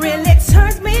 that really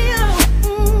turns me on.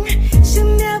 She'll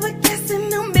never guess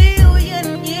in a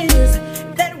million years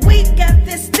that we got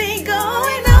this thing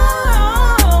going on.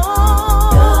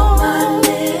 You're my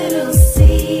little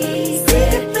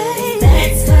secret, baby.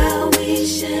 That's how we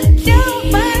should keep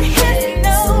Nobody has to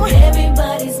know. So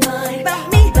everybody's mind About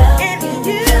me about and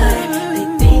you. you. They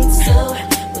think so,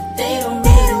 but they don't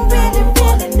really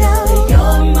know.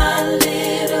 You're my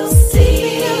little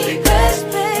secret,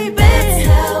 baby. That's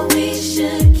how we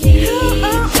should keep it.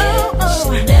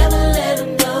 Should never let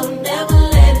them know, never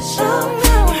let it show.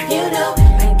 If you know,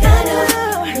 I gotta,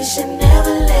 we should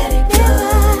never let it go.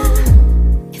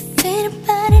 If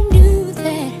anybody knew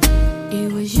that it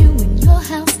was you in your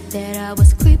house that I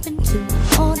was creeping to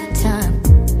all the time,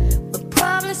 but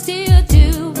probably still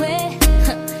do it,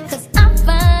 'cause I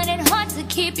find it hard to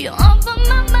keep you off of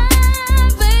my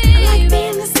mind, baby. I like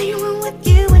being in the same room with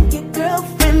you and your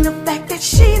girlfriend. The fact that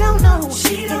she don't know,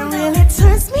 it really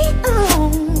turns me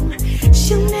on.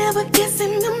 She'll never guess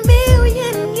in a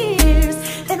million years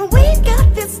that we got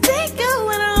this thing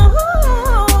going on.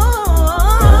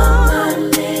 My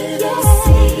little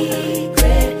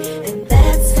secret, and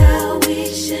that's how we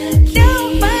should keep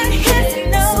Nobody has to it.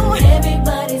 know. So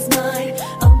everybody's mind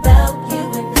about you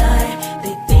and I.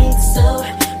 They think so,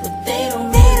 but they don't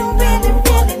really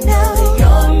know.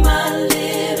 You're my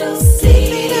little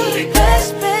secret,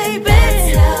 baby. That's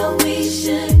how we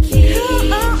should keep it.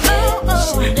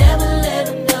 Should never let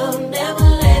them know, never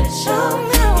let it show.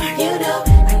 You know,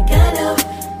 I gotta,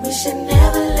 we should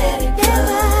never let it go.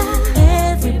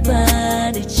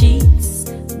 Everybody cheats,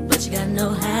 but you gotta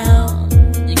know how.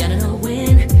 You gotta know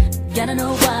when. You gotta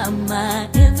know why. My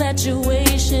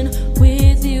infatuation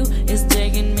with you is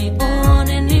taking me on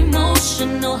an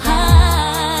emotional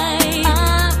high.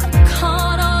 I'm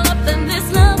caught all up in this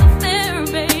love affair,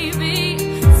 baby.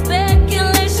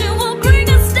 Speculation will bring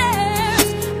us stairs.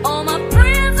 All my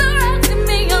friends are asking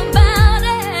me about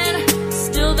it.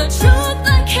 Still the truth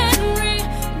I can't read.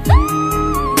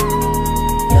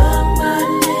 You're my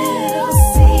little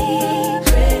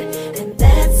secret, and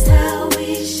that's how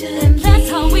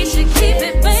we should keep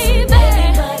it, baby.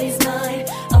 Everybody's mind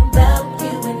about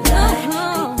you and I.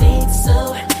 They think so,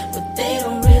 but they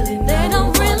don't really know.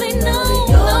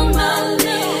 You're my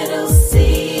little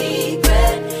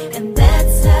secret, and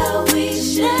that's how we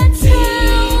should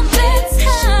keep it.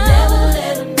 Should never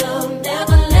let them know,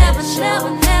 never let it show.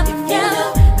 If you know,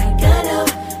 I gotta,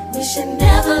 we should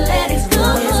never let it go.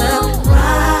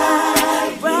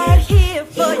 Right here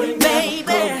for you,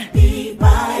 baby. Be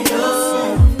by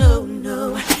your No, no,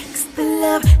 'cause the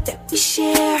love that we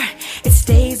share, it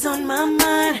stays on my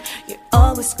mind. You're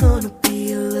always gonna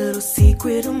be a little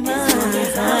secret of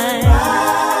mine.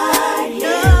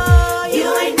 You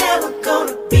ain't never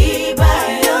gonna be by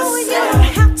yourself. You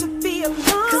don't have to be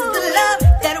alone, 'cause the love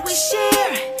that we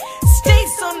share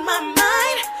stays on my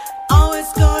mind. Always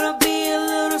gonna be a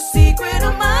little secret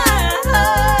of mine.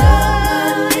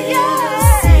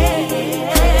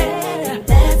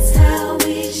 That's how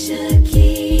we should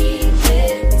keep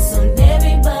it. It's on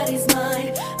everybody's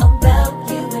mind about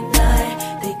you and I.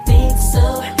 They think so,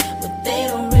 but they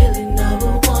don't really know.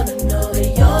 But wanna know that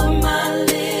you're my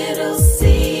little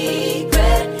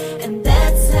secret, and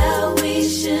that's how we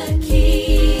should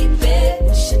keep it.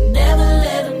 We should never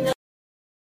let them know.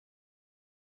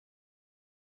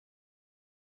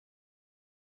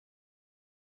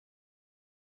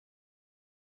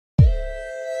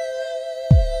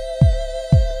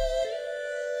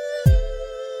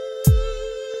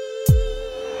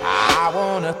 I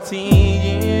wanna tease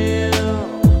you,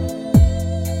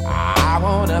 I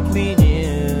wanna please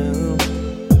you,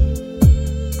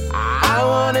 I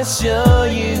wanna show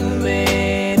you,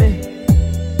 baby,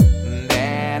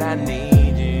 that I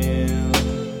need you.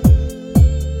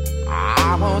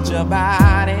 I want your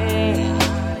body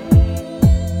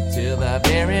till the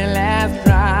very last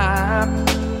drop.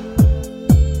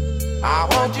 I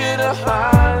want you to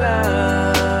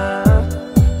holler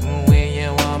when you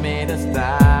want me to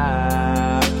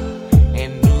stop.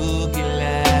 And who can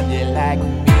love you like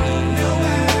me?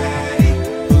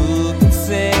 Who can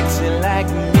sex you like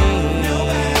me?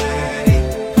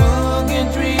 Who can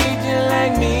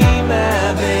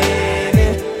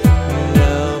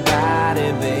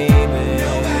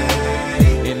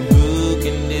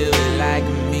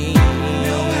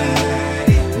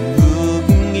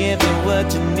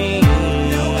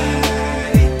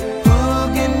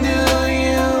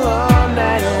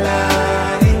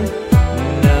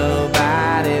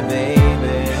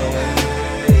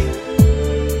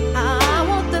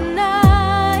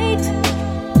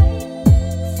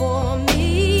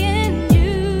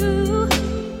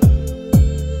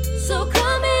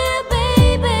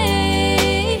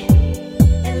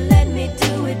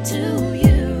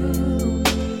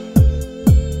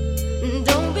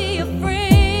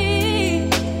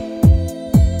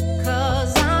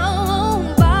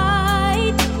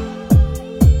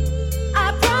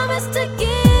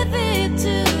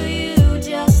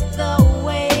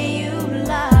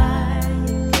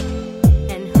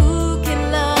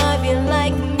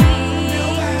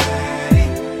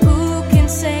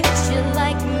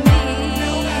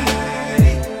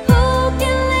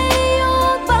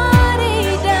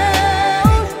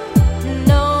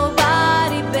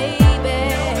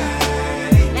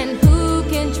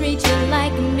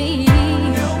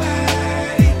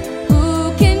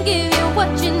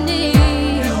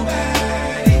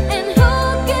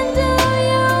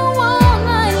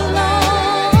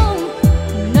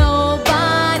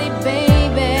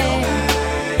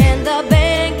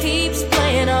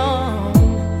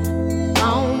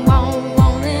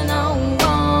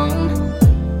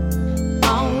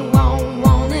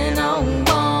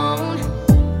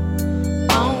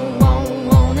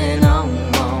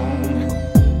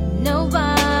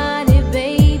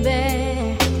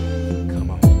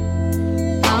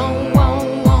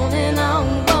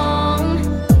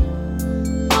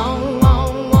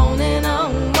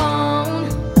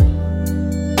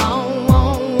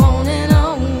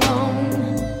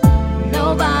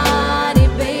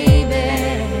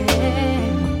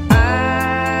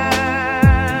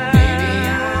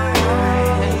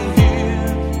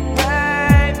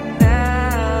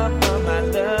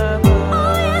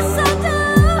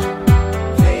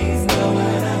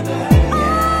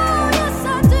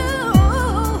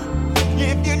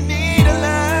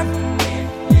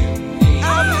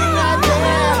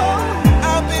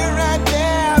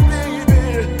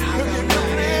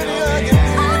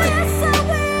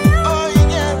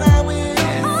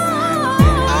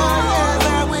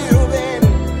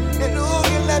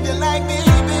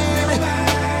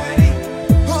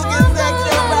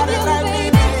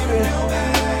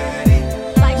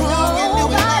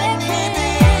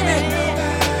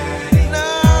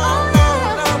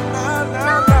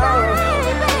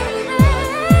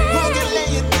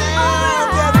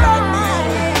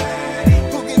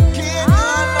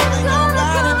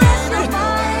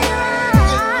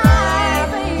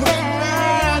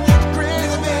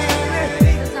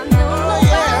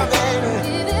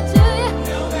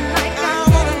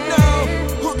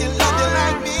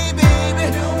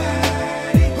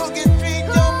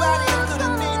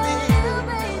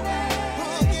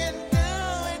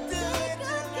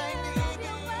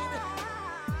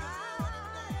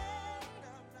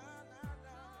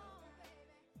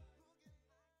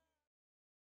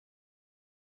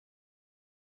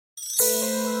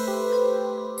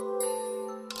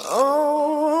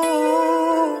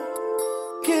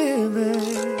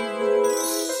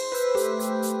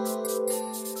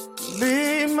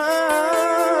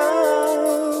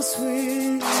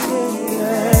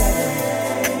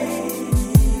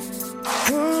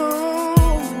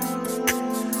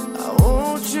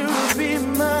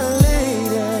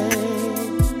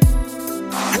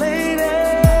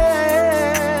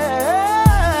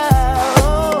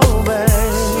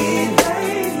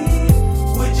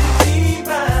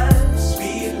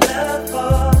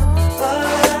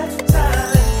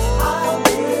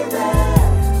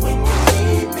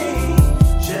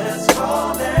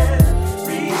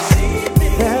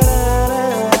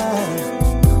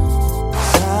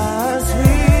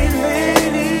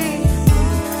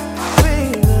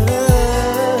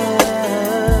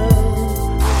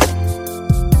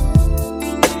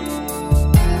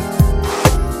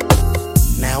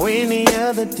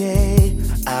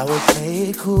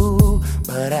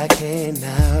but I can't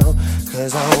now,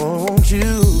 cause I want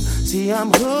you. See,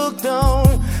 I'm hooked on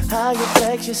how you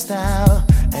flex your style,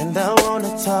 and I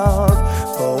wanna talk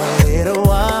for a little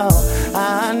while.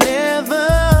 I never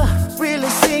really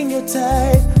seen your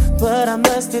type, but I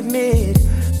must admit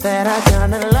that I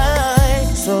kinda like.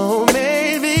 So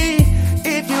maybe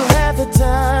if you have the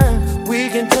time, we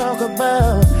can talk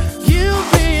about you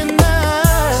being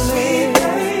mine.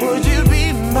 Would you be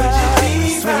my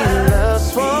sweet love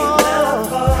for?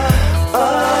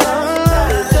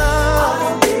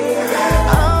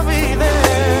 I'll be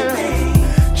there.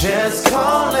 Just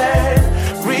call and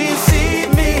receive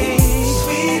me.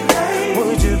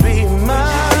 Would you be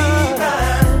my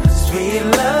sweet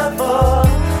love for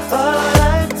a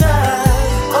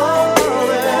lifetime? Oh,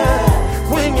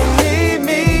 yeah. When you need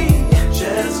me,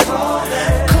 just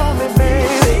call me,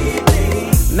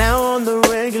 baby. Now on the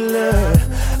regular,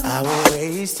 I won't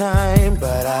waste time,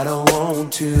 but I don't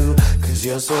want to, cause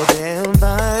you're so damn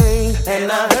fine.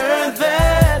 And I heard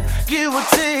that you were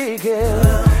taken,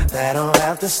 that don't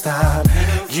have to stop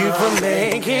you from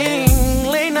making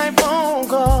late night phone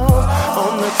calls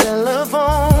on the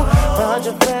telephone about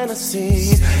your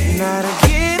fantasies. Now to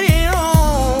get it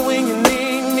on when you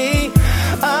need me,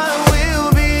 I will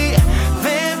be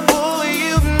there for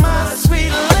you, my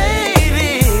sweet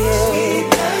lady.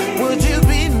 Would you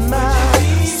be my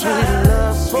sweet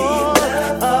love for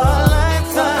a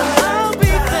lifetime? I'll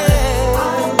be there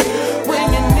when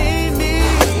you need me.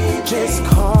 Just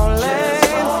call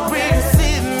and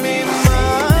receive me,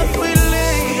 my sweet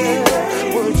lady.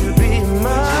 Would you be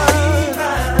my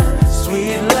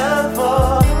sweet love for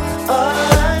a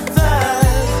lifetime?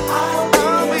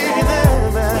 I'll be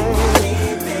there,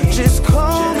 baby. Just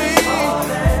call me,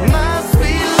 my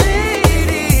sweet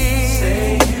lady.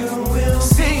 Say you will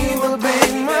be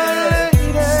my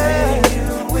lady. Say you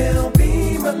will be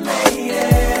my lady.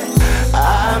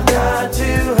 I've got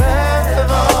to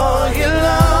have all your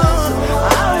love. I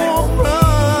won't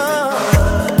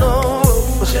run, no.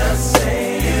 Just say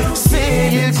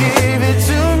you give it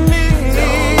to me.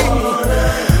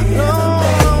 No,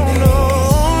 no, no.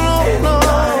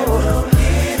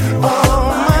 All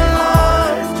my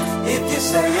life, if you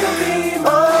say you'll be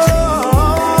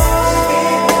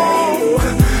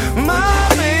my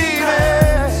baby.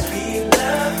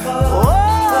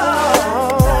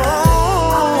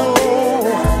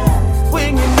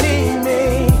 When you need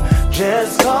me,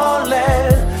 just call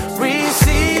and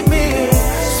receive me,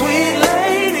 sweet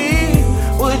lady.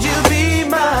 Would you be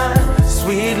my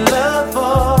sweet love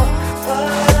for?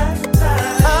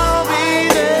 I'll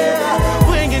be there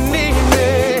when you need me.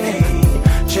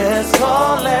 Just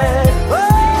call and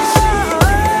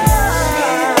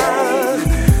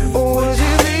would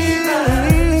you be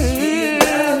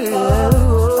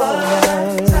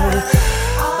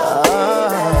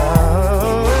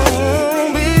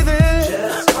I'll be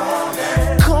there.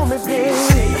 Call me,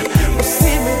 baby.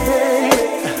 See me,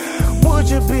 baby. Would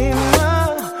you be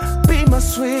my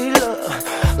sweet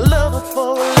lover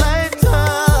for a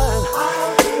lifetime?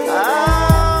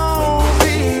 I'll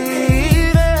be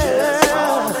there.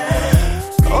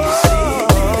 Oh,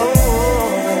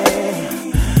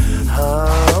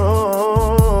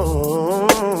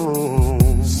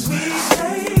 sweet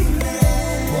lady.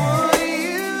 Will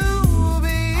you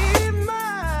be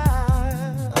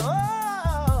mine?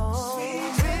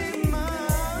 Sweet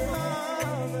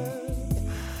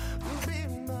baby, be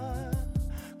mine.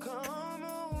 Come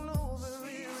on over,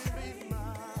 be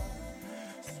mine.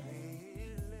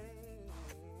 Sweet lady.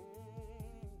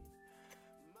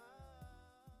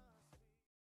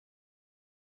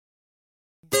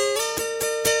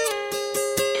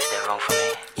 Is there room for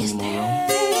me? Is there?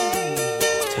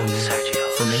 Tell me, Sergio.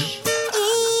 For me?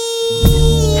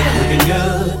 Looking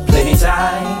good, plenty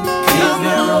time. Is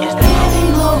there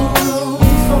more room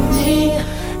for me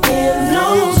in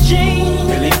those jeans?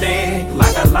 really thick,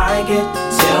 like I like it?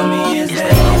 Tell me, is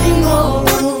there Any more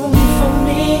room for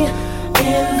me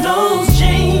in those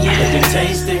jeans? looking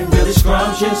tasty, really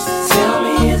scrumptious? Tell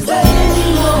me, is there Any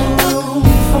more room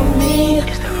for me in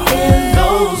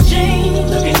those jeans?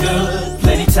 looking good,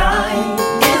 plenty time?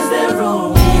 Is there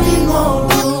room? Any more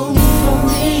room for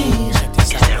me?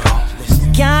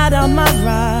 Got on my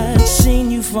ride,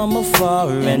 seen you from afar,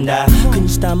 and I couldn't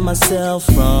stop myself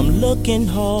from looking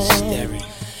hard.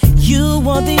 You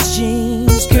wore these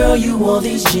jeans, girl, you wore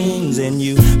these jeans, and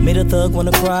you made a thug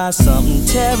wanna cry something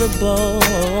terrible.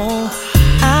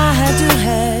 I had to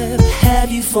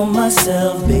have you for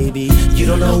myself, baby. You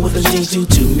don't know what those jeans do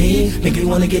to me. Make me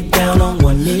wanna get down on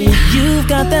one knee. You've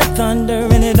got that thunder,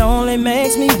 and it only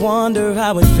makes me wonder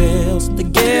how it feels to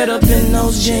get up in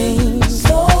those jeans.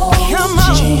 Come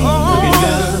on, looking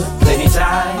good, plenty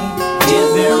tight. Is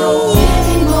there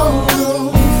any more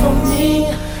room for me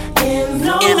in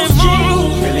those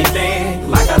jeans? Really big,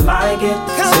 like I like it.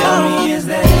 Tell me, is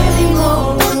there any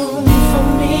more room for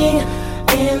me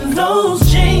in those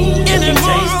jeans? If you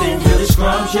taste it really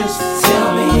scrumptious, tell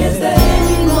me, is there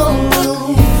any more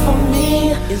room for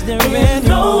me? Is there in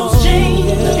those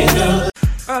jeans?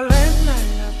 Last night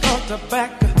I thought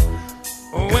back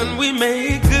when we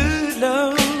made good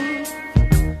love,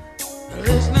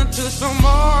 listening to some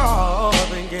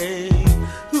Marvin Gaye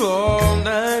all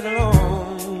night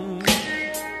long.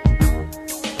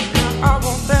 Now I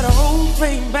want that whole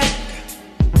thing back,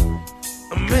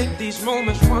 make these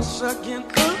moments once again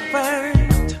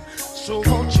perfect. So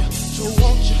won't you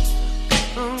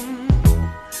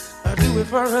do it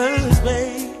for us,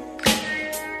 babe?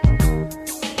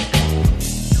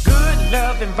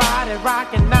 Loving, body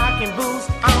rocking, knocking boots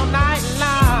all night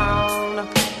long.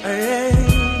 Hey.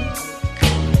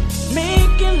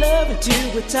 Making love until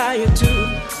we're tired to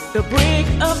the break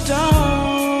of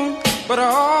dawn. But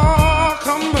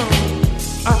come on,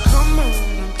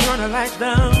 turn the lights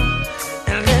down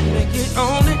and let me get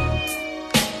on it.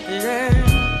 Yeah.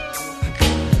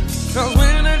 'Cause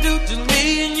when I do just me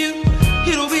and you,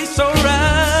 it'll be so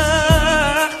right.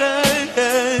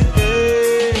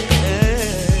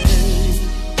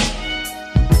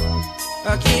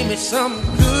 Give me some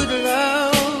good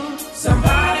love.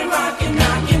 Somebody rockin',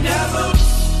 knockin' the boots.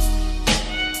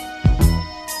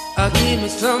 Give me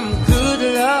some good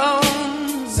love.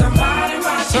 Somebody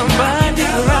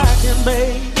rockin',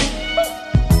 baby.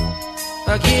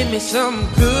 Give me some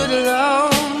good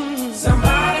love.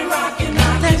 Somebody rockin',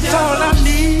 knockin' that's all I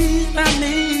need.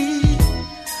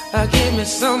 Give me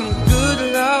some good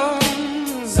love.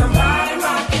 Somebody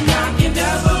rockin', knockin' the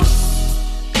boots.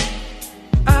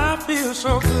 I feel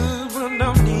so good when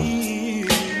I'm near you.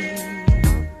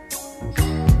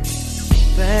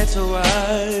 That's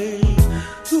why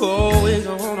you always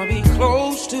wanna be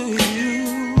close to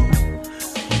you.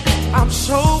 I'm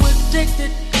so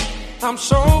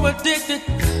addicted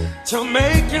to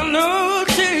making love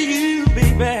to you,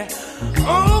 baby.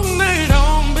 All night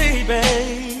long, baby.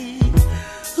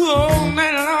 All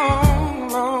night long,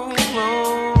 long.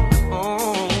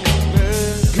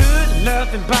 Good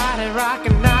loving, body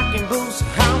rocking, knocking boots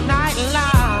all night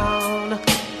long.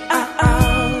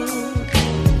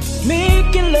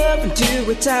 Making love until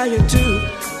we're tired to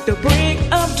the break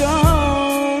of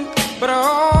dawn. But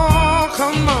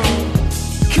come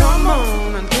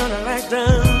on and turn the lights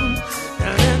down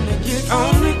and let me get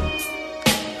on it.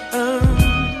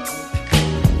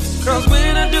 'Cause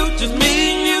when I do just me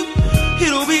and you,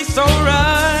 it'll be so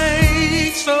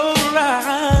right, so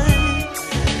right,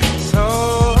 so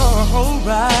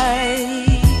right.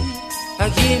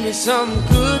 Give me some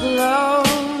good love.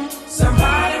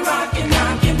 Somebody rockin',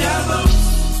 knockin' the boots.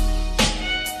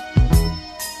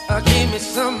 Give me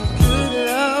some good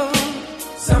love.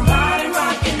 Somebody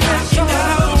rockin', knockin' the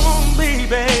boots,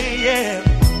 baby, yeah.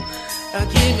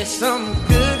 Give me some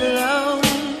good love.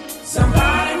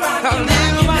 Somebody rockin',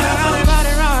 knockin' the boots.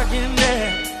 Somebody rockin', yeah.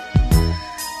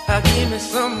 Give me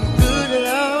some good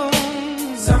love.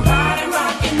 Somebody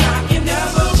rockin', knockin' the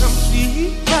boots. Some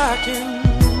sweet rockin'.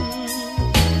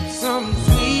 Some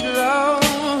sweet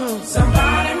love.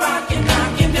 Somebody rockin',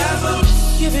 knockin' the boots.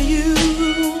 Giving you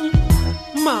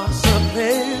my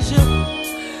pleasure.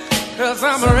 'Cause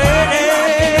I'm ready.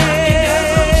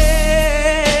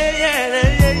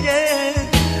 Yeah.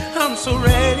 I'm so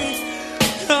ready.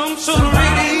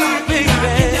 Baby.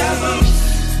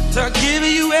 To give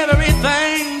you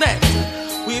everything that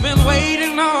we've been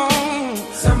waiting on.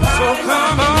 Somebody so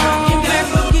come on,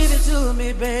 give it to me,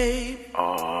 babe.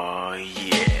 Oh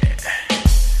yeah.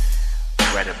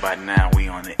 Right about now we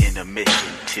on the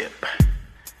intermission tip.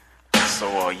 So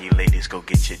all you ladies go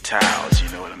get your towels, you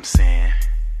know what I'm saying?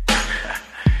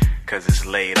 'Cause it's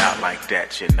laid out like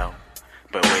that, you know.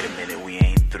 But wait a minute, we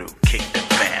ain't through. Kick the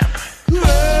vamp.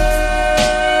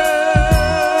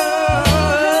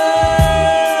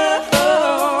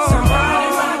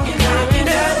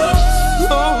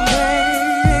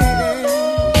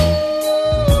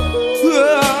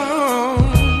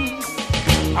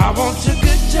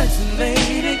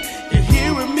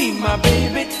 My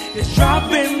baby, it's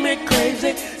driving me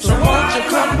crazy. So won't you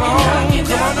come on and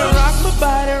rock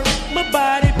my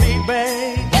body, baby.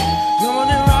 Come on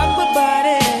and rock my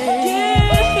body. Yeah.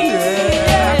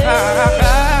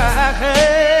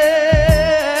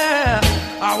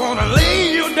 I wanna lay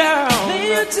you down.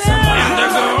 And to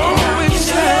go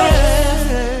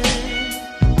inside.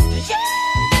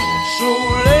 So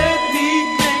let me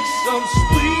make some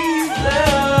sweet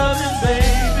loving,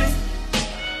 baby.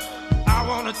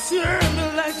 Turn the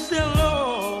lights down low.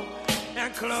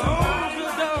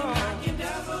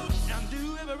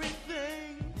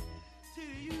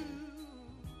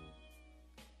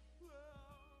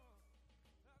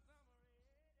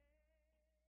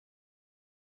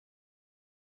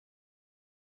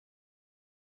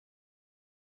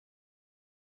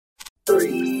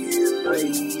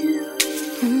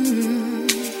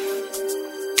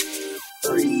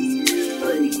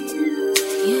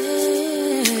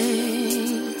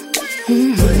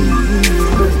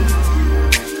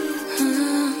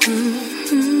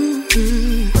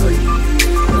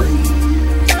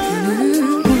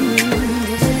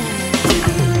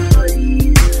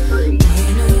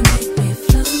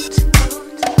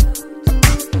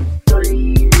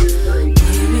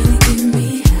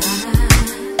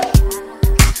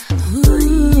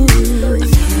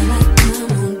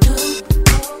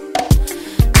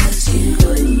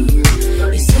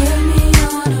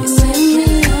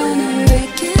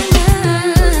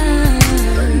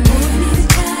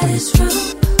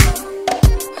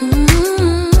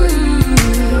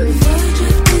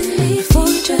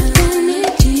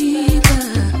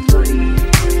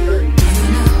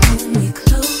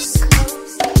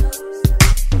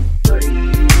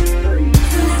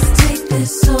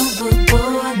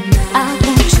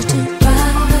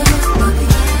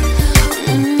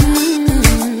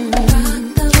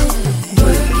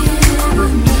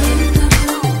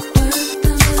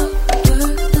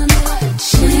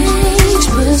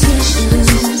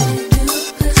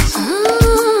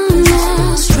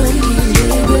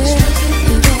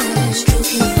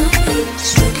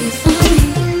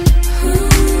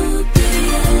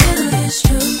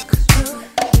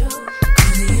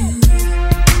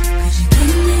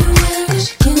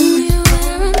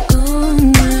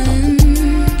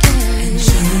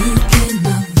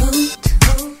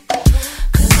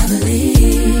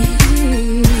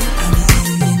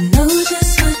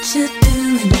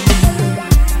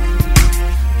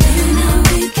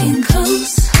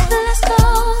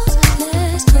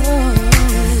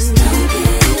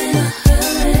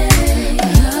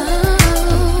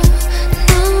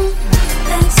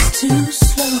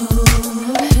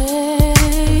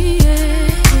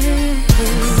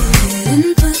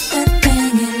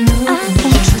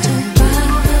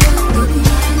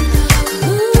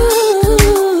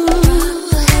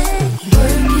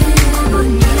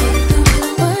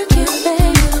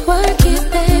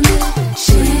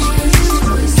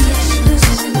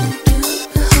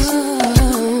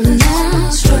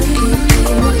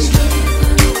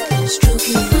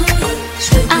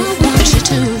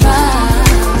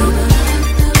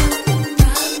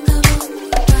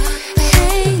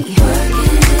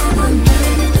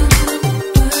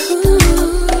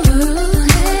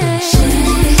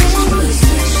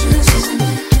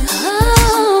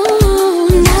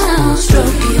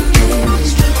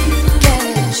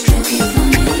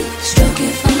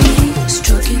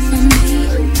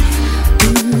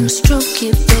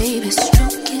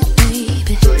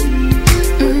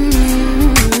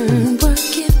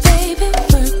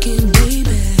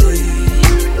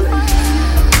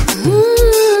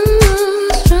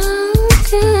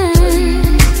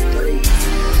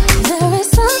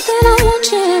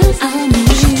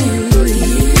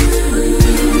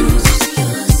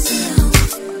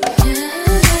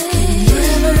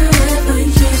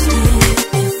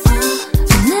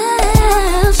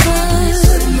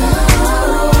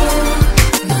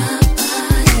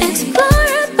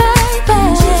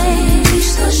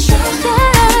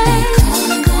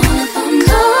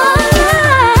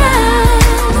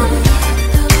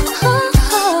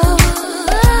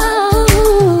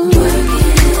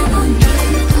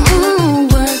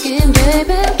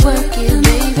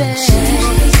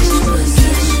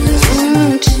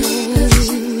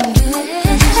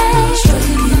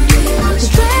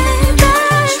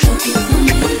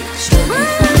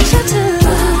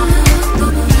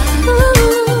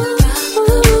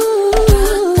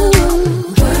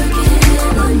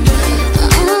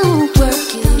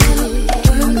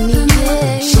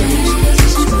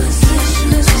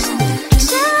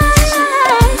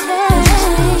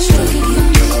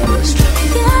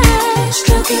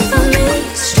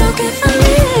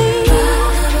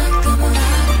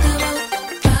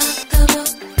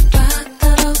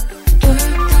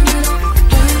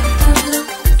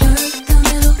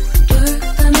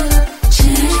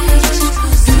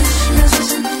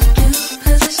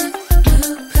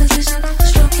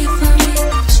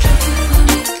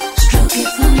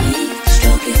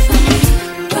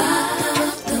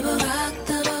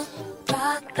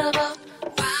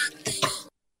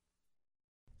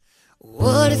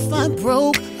 What if I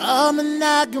broke a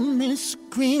monogamous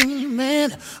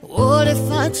agreement? What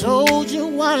if I told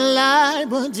you I lied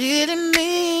but didn't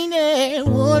mean it?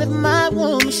 What if my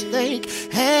one mistake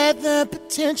had the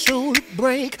potential to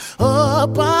break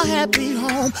up our happy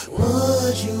home.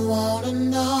 Would you wanna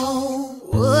know?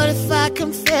 What if I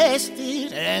confessed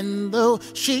it? And though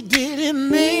she didn't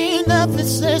mean nothing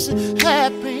since it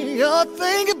happened, you're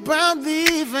thinking about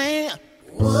leaving.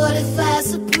 What if I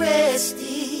suppressed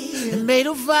it and made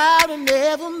a vow to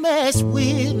never mess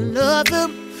with another?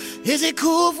 Is it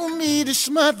cool for me to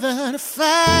smother the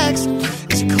facts?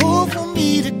 Is it cool for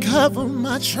me to cover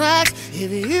my tracks?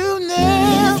 If you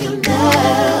never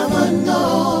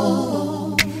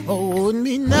know, oh, wouldn't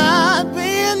me not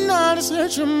being honest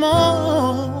hurt you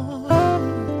more?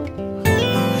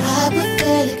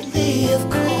 Hypothetically, of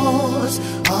course,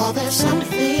 oh, there's some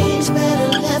things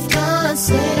better left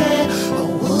unsaid. Or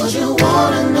would you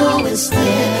wanna know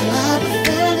instead?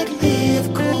 Hypothetically,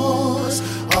 of course,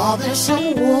 oh, there's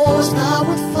some wars not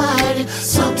worth fighting,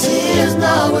 some tears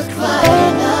not worth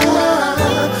crying.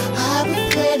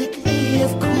 Hypothetically,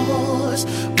 of course,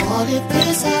 what if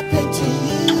this happened to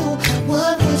you?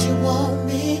 What would you want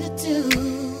me to do?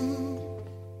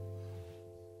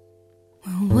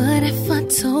 Well, what if I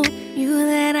told you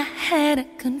that I had a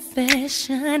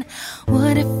confession?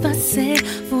 What if I said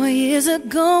 4 years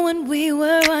ago when we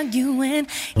were arguing,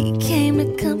 he came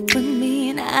to comfort me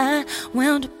and I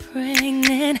wound up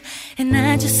pregnant, and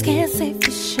I just can't say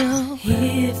for sure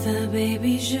if the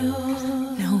baby's yours.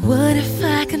 Now what if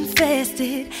I confessed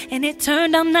it and it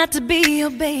turned out not to be your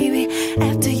baby?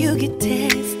 After you get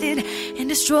tested and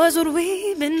destroys what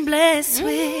we've been blessed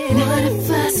with. What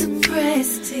if I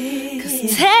suppressed it? 'Cause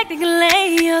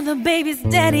technically you're the baby's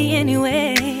daddy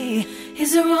anyway.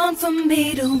 Is it wrong for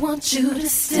me to want you to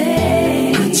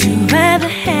stay? Would you rather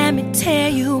have me tear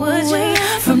you away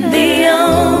from the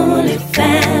only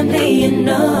family you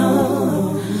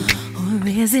know? Or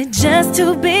is it just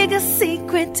too big a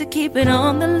secret to keep it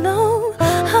on the low?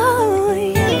 Oh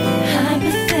yeah.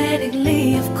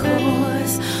 Hypothetically, of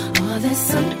course, are there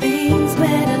some things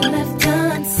better left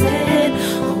unsaid?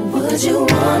 Or would you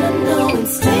wanna know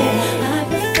instead?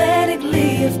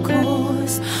 Hypothetically, of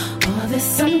course, are there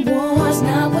some wars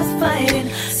not worth fighting,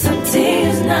 some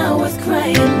tears not worth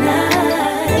crying?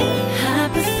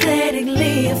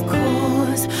 Hypothetically, of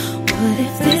course, what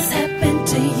if this happened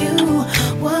to you?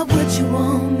 What would you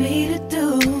want me to do?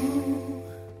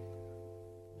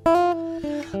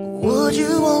 Would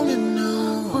you wanna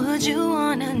know? Would you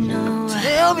wanna know?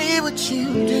 Tell me what you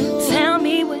do. Tell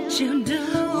me what you do.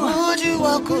 Would you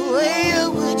walk away or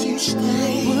would you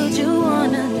stay? Would you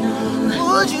wanna know?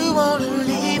 Would you wanna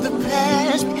leave the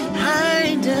past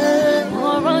behind us?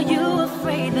 Or are you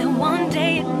afraid that one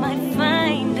day it might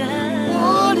find us?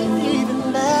 Would it even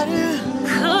matter?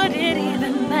 Could it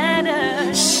even matter?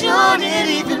 Should it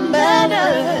even matter?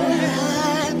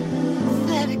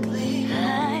 Hypothetically,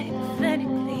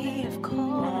 of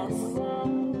course.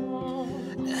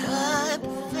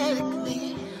 Hypothetically,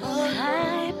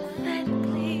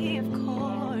 of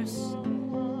course.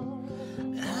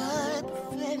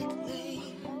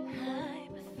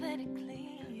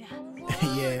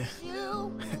 Yeah.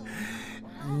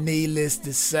 Needless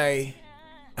to say,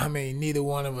 I mean, neither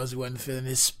one of us wasn't feeling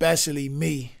it, especially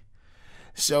me.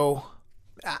 So,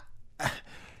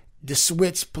 to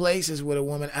switch places with a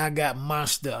woman, I got my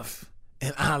stuff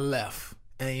and I left.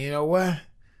 And you know what?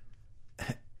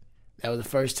 That was the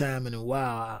first time in a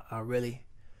while I really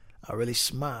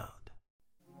smiled.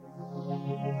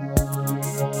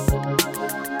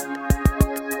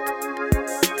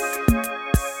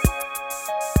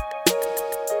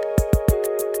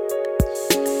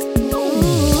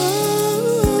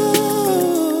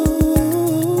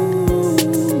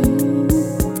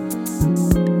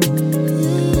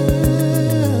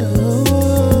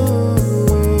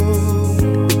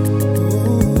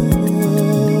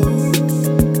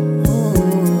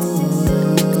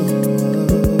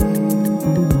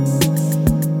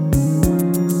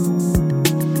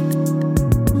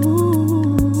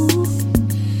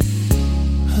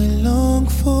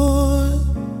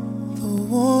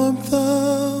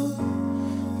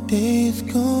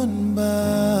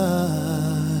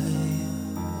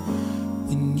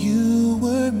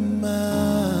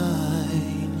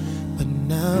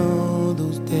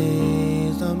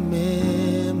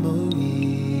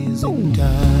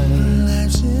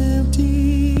 Life's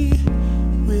empty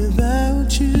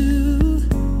without you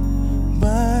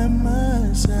by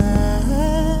my side.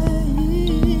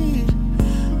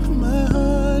 My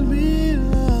heart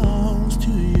belongs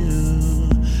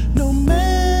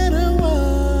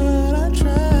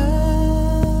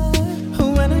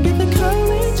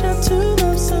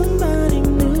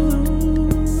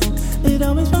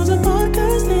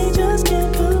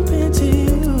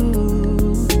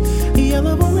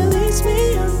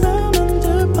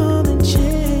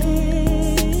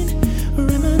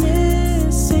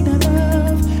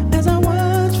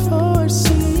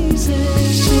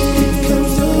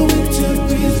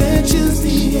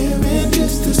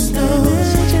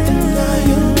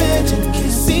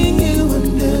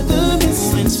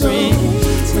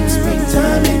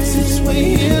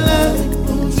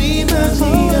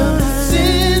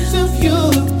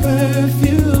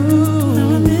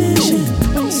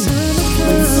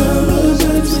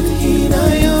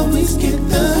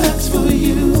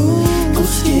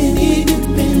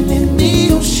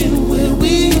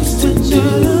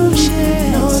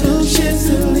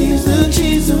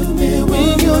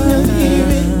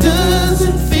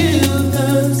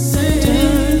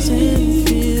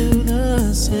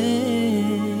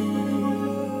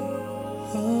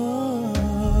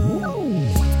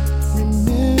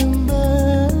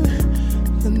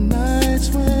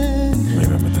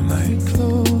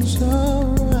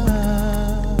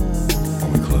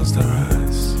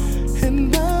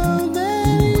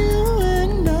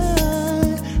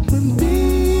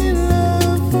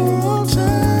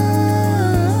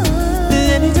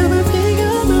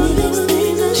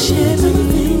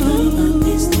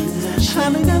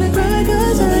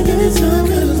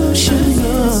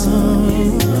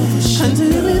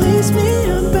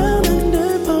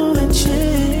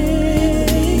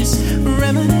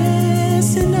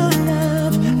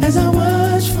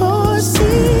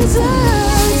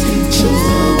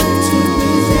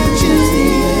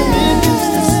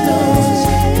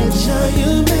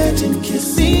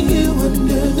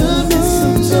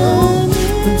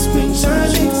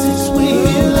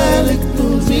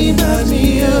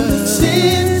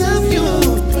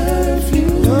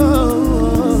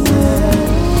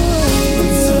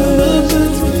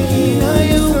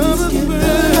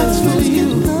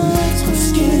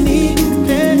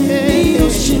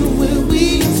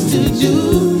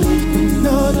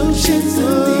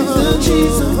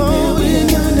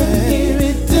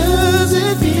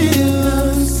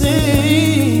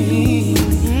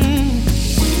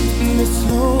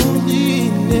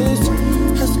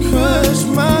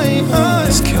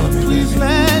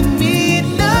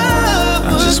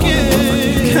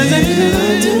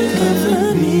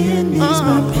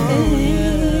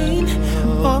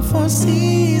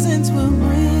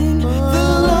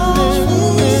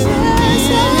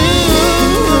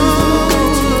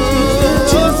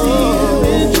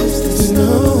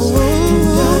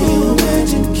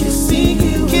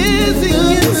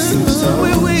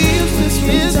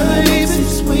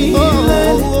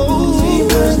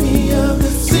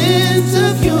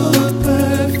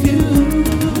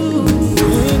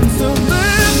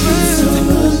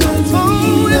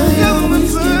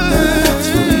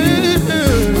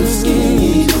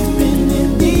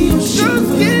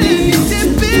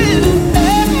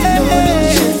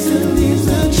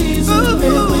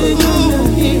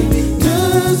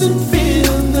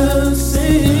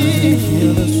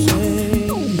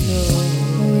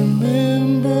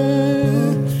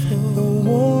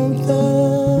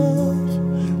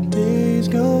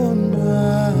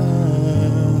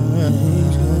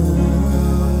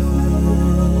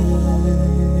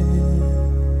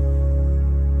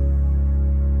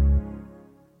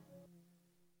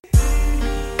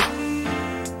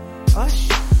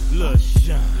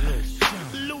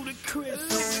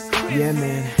Yeah,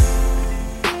 man.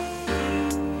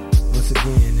 Once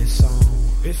again, this song.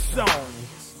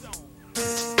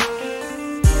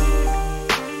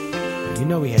 You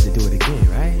know we had to do it again,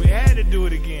 right? We had to do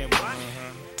it again, boy.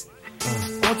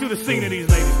 I want you to sing to these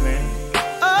ladies, man.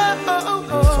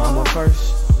 So I'm up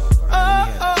first.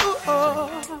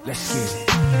 Let's get it.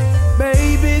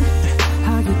 Baby,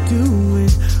 how you doing?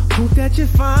 Hope that you're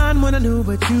fine. Wanna know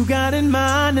what you got in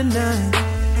mind tonight.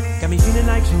 Got me feeling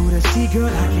like Jodeci, girl,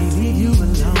 I can't leave you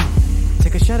alone.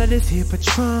 Take a shot of this here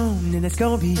Patron, and it's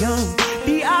gonna be on.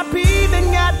 VIP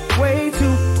then got way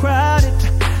too crowded.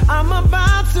 I'm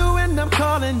about to and I'm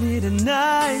calling it a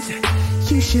night.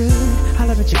 You should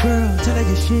holler at your girl, tell her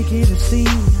you're shaking the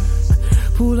scene.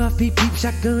 Pull off beep beep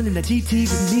shotgun in the GT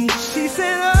with me. She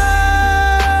said, oh,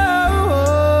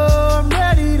 I'm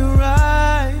ready to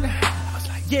ride. I was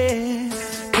like, yeah,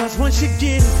 cause once you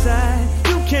get inside,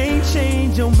 you can't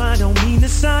change your mind. Don't mean to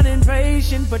sound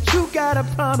impatient, but you gotta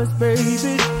promise,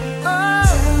 baby. Oh,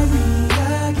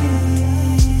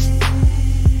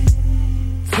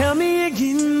 tell me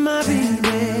again, my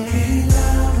baby.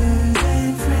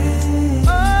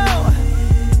 Oh,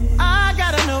 I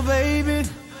gotta know, baby.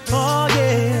 Oh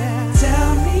yeah,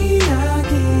 tell me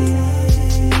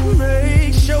again.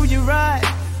 Make sure you're right.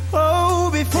 Oh,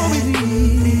 before we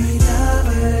leave,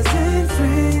 lovers and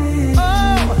friends.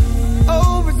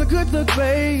 Oh, it's a good look,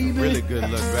 baby. Really good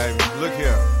look, baby. Look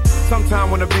here.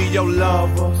 Sometime wanna be your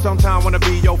lover, sometime wanna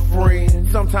be your friend,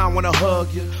 sometime wanna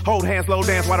hug you, hold hands, slow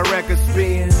dance while the record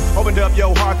spins. Opened up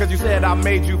your heart cause you said I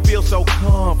made you feel so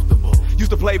comfortable.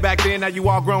 Used to play back then, now you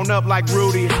all grown up like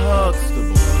Rudy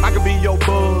Huxtable. I could be your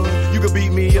bud, you could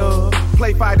beat me up.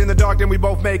 Play fight in the dark, then we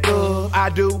both make up. I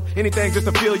do anything just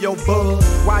to feel your buzz.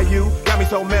 Why you got me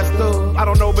so messed up? I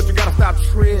don't know, but you gotta stop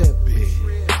tripping.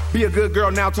 Be a good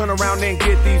girl now, turn around and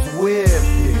get these whipped.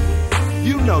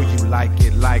 You know you like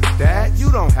it like that.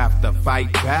 You don't have to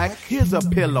fight back. Here's a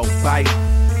pillow, fight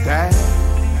that.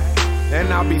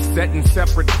 And I'll be setting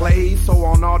separate plays, so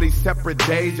on all these separate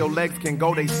days, your legs can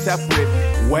go they separate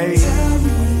ways.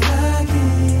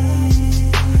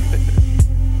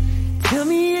 Tell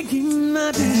me again,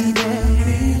 my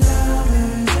baby.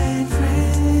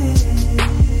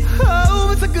 Oh,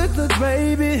 it's a good look,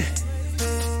 baby.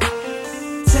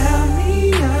 Tell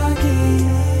me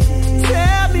again.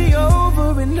 Tell me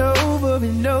over and over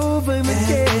and over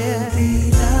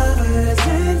again. Lovers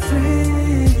and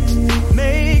friends.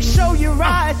 Make sure you're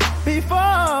right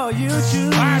before you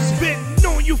choose. I've been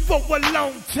knowing you for a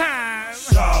long time,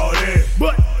 Shawty.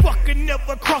 but fucking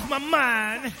never crossed my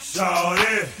mind,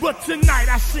 Shawty. But tonight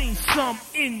I seen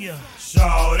something in you,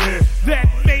 Shawty. that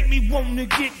made me wanna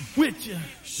get with you.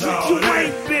 Shawty. You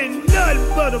ain't been nothing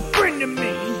but a friend to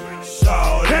me,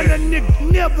 Shawty. and a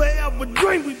nigga never ever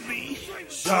dreamed with me.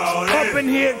 Shawty. Up in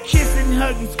here kissing,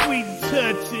 hugging, squeezing,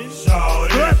 touching.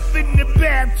 Shawty. Up in the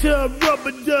bathtub,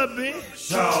 rubber dubbing.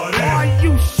 Shawty. Are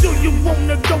you sure you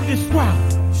wanna go this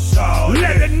route? Shawty.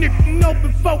 Let a nigga know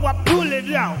before I pull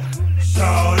it out.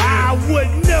 Shawty. I would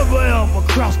never ever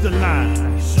cross the line.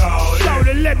 Shawty.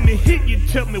 Shawty, let me hit you,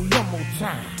 tell me one more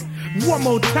time. One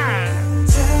more time.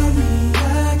 Tell me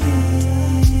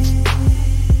again.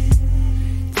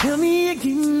 Tell me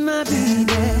again, my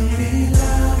baby.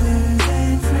 Lovers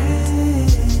and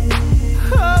friends.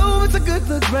 Oh, it's a good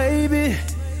look, baby.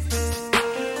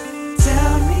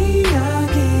 Tell me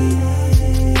again.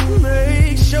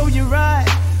 Make sure you're right.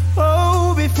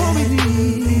 Oh, before we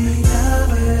leave.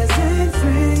 Lovers and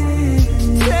friends.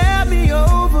 Tell me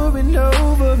over and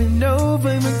over and over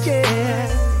again.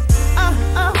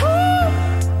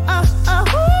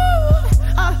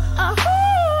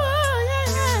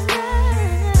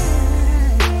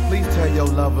 Please tell your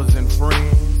lovers and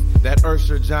friends that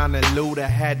Usher, John, and Luda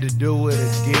had to do it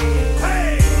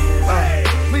again.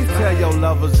 Please tell your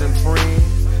lovers and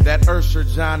friends that Usher,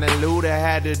 John, and Luda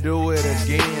had to do it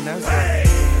again. That's right.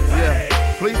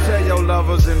 Yeah. Please tell your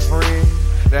lovers and friends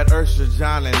that Usher,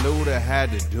 John, and Luda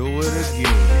had to do it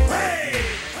again.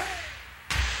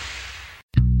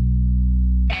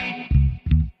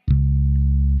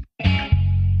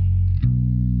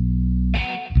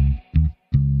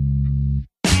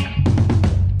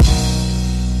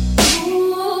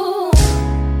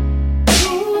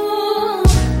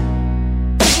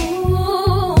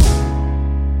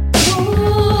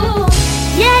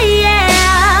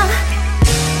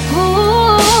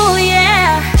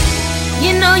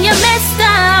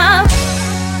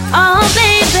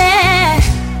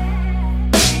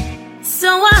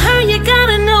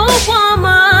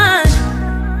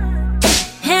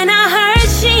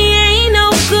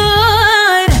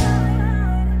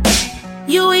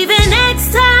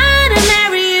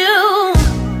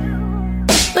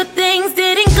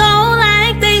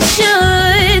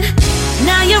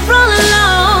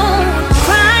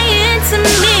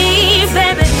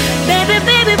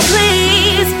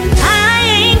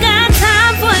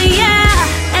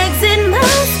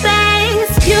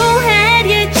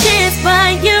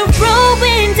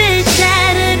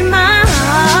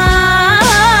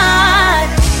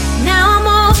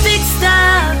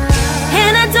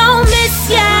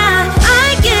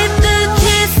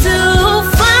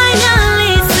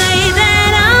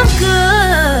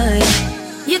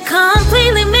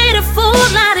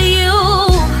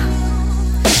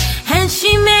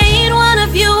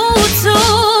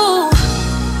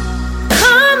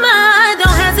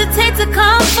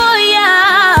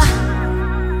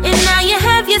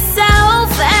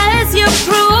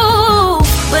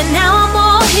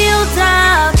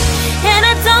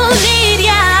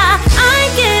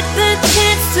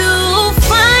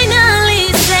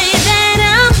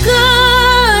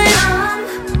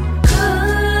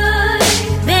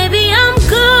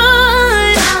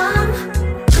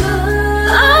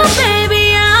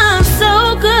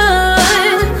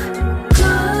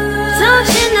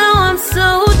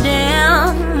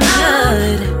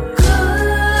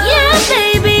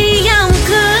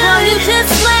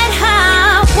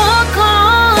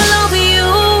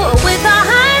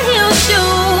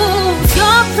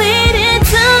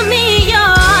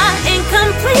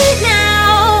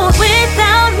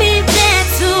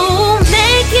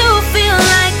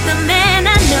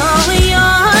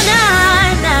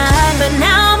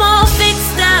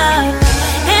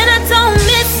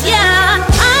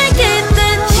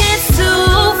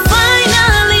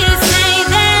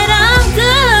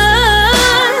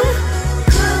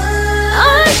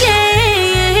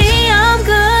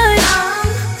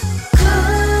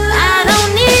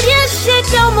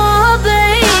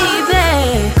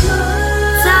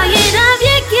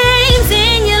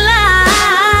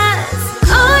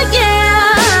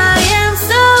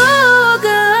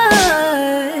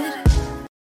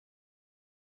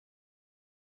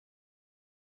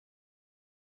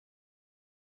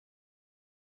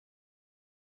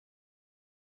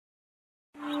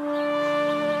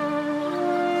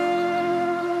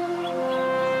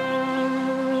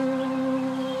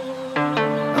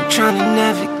 trying to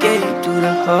navigate through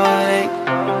the heartache,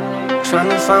 trying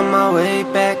to find my way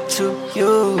back to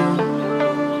you.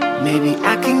 Maybe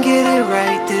I can get it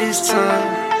right this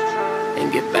time and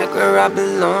get back where I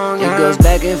belong. It goes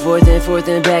back and forth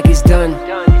and back, it's done.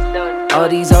 All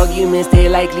these arguments, they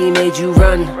likely made you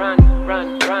run.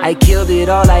 I killed it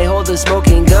all, I hold a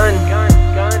smoking gun.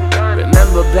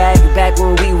 Remember back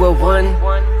when we were one.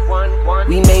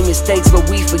 We made mistakes, but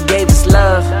we forgave us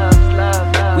love.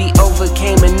 We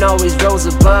overcame and always rose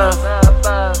above.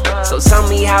 So tell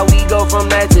me how we go from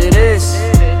that to this.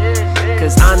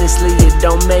 Cause honestly, it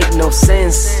don't make no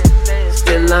sense.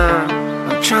 Still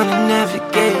I'm trying to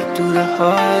navigate through the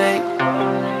heartache,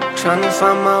 trying to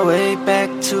find my way back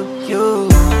to you.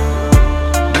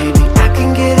 Maybe I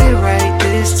can get it right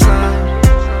this time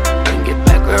and get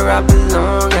back where I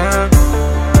belong. I'm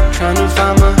trying to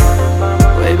find my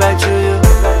way back to you,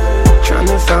 trying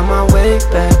to find my way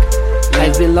back.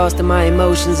 I've been lost in my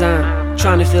emotions, I'm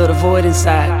trying to fill the void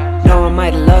inside. Know I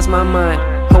might have lost my mind,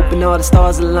 hoping all the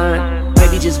stars align.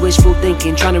 Maybe just wishful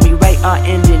thinking, trying to rewrite our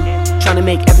ending, trying to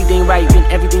make everything right when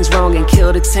everything's wrong and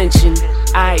kill the tension.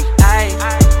 I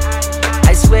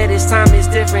swear this time is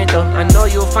different though. I know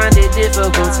you'll find it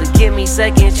difficult to give me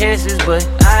second chances, but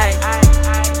I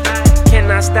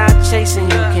cannot stop chasing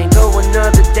you. Can't go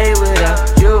another day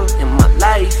without you in my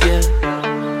life, yeah.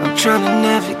 I'm trying to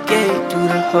navigate through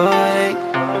the heartache,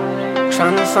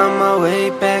 trying to find my way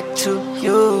back to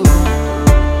you.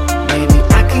 Maybe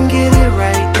I can get it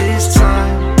right this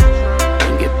time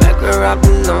and get back where I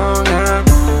belong. I'm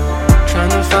trying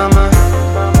to find my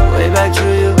way back to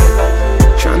you,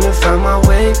 trying to find my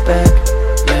way back,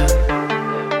 yeah.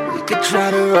 We could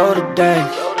try to roll the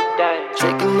dice,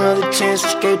 take another chance,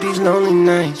 escape these lonely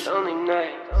nights.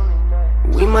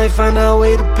 We might find our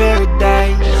way to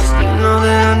paradise. You know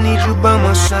that I need you by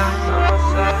my side.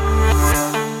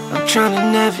 I'm trying to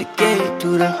navigate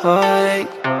through the heartache,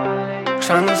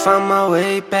 trying to find my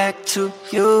way back to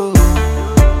you.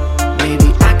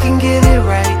 Maybe I can get it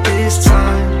right this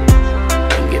time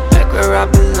and get back where I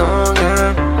belong.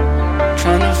 I'm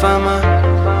trying to find my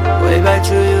way back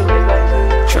to you,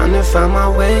 trying to find my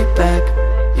way back,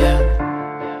 yeah.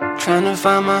 Trying to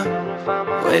find my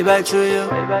way back to you,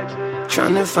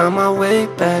 trying to find my way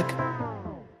back.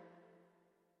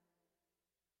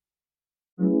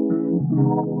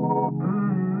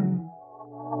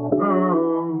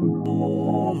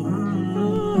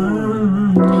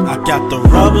 I got the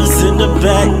rubbers in the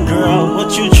back, girl,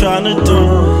 what you tryna do?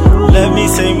 Let me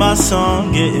sing my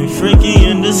song, getting freaky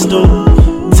in the stool.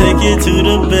 Take it to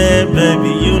the bed,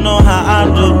 baby, you know how I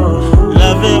do.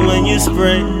 Love it when you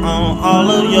spray on all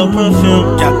of your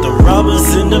perfume. Got the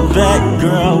rubbers in the back,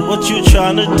 girl, what you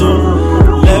tryna do?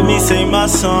 Let me sing my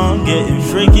song, getting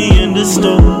freaky in the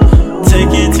stool.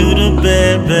 Take it to the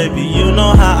bed, baby, you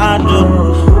know how I do.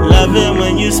 Love it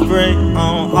when you spray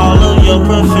on all of your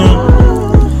perfume.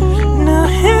 Now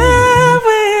here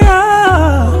we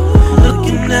are,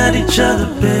 looking at each other,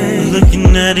 babe.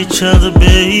 Looking at each other,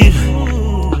 babe.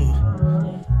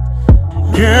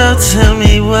 Girl, tell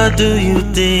me, what do you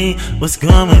think? What's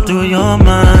going through your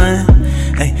mind?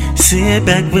 Hey, sit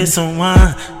back with some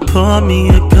wine, pour me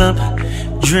a cup,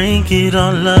 drink it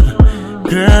all up.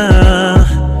 Girl,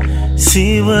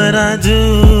 see what I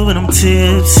do when I'm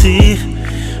tipsy,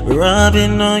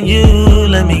 rubbing on you,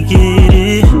 let me get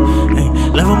it. Hey,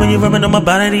 love it when you're rubbing on my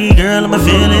body, girl, I'ma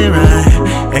feel it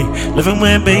right. Hey, love it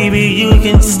when, baby, you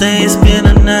can stay and spend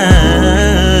the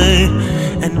night.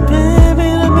 And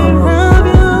baby, let me rub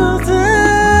you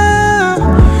down.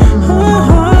 Oh,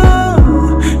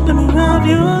 let me rub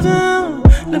you down.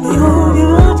 Let me hold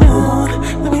you down.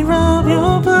 Let me rub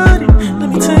your body. Let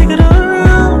me take it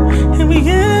around. And we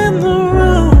in the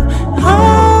room,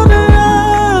 hold it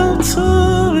up to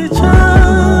each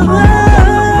other.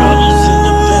 Brothers in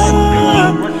the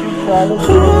back,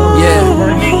 girl. Yeah.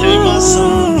 Let me take my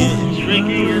song, get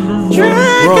drinking in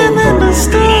the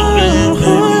stool.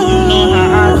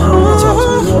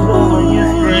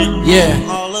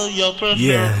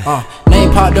 Yeah.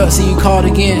 Name popped up, see you called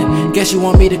again. Guess you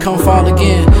want me to come fall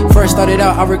again. First started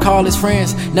out, I recall as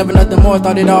friends. Never nothing more,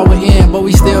 thought it all would end. But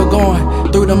we still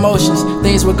going through the motions.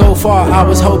 Things would go far, I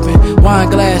was hoping. Wine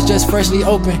glass just freshly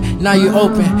open. Now you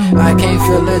open. I can't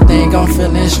feel a thing, I'm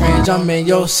feeling strange. I'm in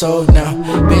your soul now.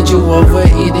 Bend you over,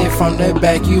 eat it from the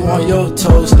back. You on your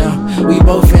toes now. We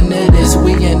both into this,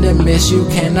 we in the midst. You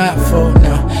cannot fold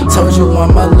now. Told you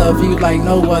I'ma love you like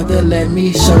no other. Let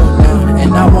me show now. And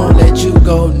and I won't let you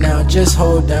go now. Just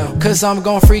hold down, cause I'm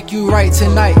gon' freak you right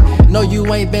tonight. No, you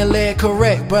ain't been led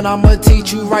correct, but I'ma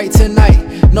teach you right tonight.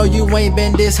 No, you ain't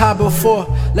been this high before,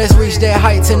 let's reach that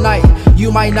height tonight.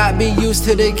 You might not be used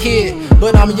to the kid,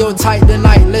 but I'm your type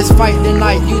tonight. Let's fight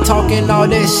tonight. You talking all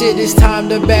that shit, it's time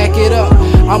to back it up.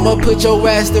 I'ma put your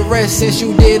ass to rest since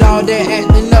you did all that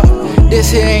acting up.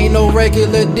 This here ain't no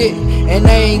regular dick, and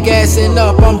I ain't gassing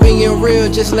up. I'm being real,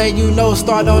 just letting you know.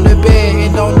 Start on the bed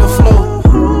and on the floor.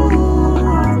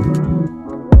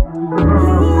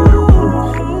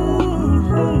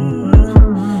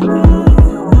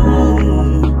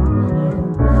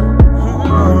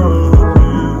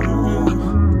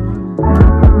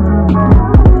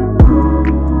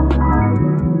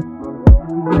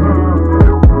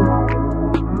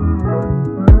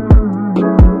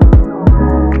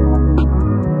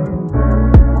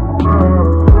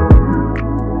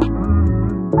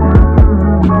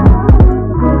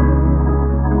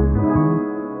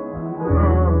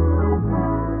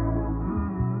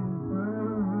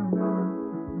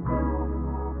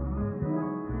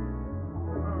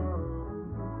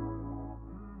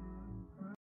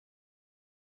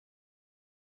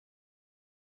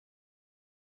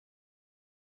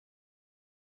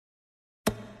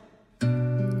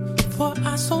 For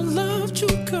I so loved you,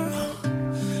 girl,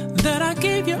 that I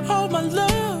gave you all my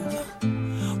love.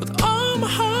 With all my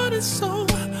heart and soul,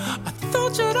 I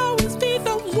thought you'd always be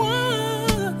the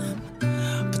one.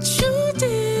 But you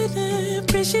didn't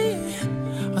appreciate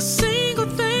a single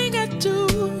thing I do.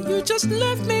 You just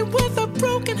left me with a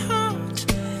broken heart.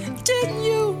 Didn't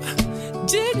you?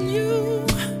 Didn't you?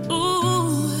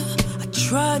 Ooh, I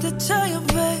tried to tell you,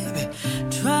 baby,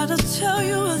 tried to tell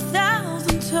you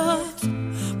 1,000 times.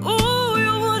 Ooh,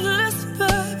 you wouldn't listen,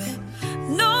 baby,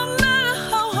 no matter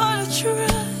how hard I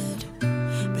tried.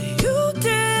 But you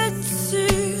didn't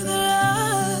see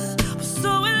that I was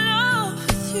so in love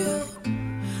with you.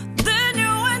 Then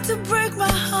you went to break my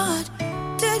heart,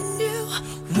 didn't you?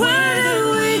 Where did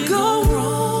we go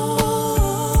wrong?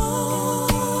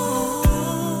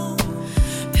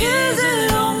 Is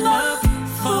it all my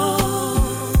fault?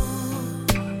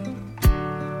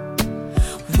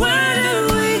 Where did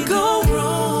we go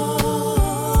wrong?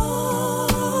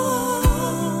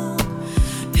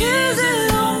 Is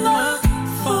it all my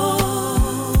fault?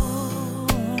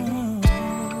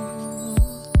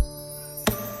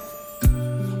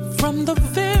 From the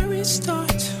very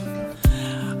start,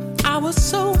 I was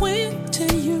so into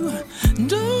you.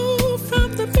 No,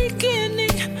 from the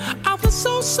beginning, I was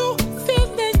so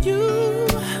feeling you.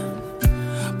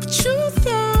 But you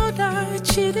thought I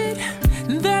cheated,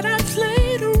 that I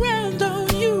played around on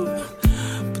you.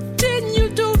 But didn't you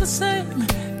do the same?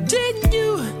 Didn't you?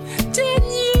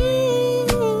 Didn't you?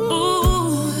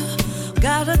 Ooh,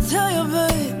 gotta tell you,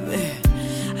 baby,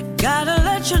 I gotta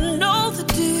let you know the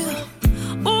deal.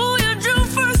 Ooh, you drew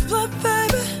first blood,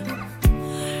 baby.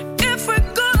 If we're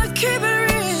gonna keep it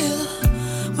real,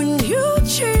 when you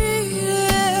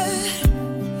cheated,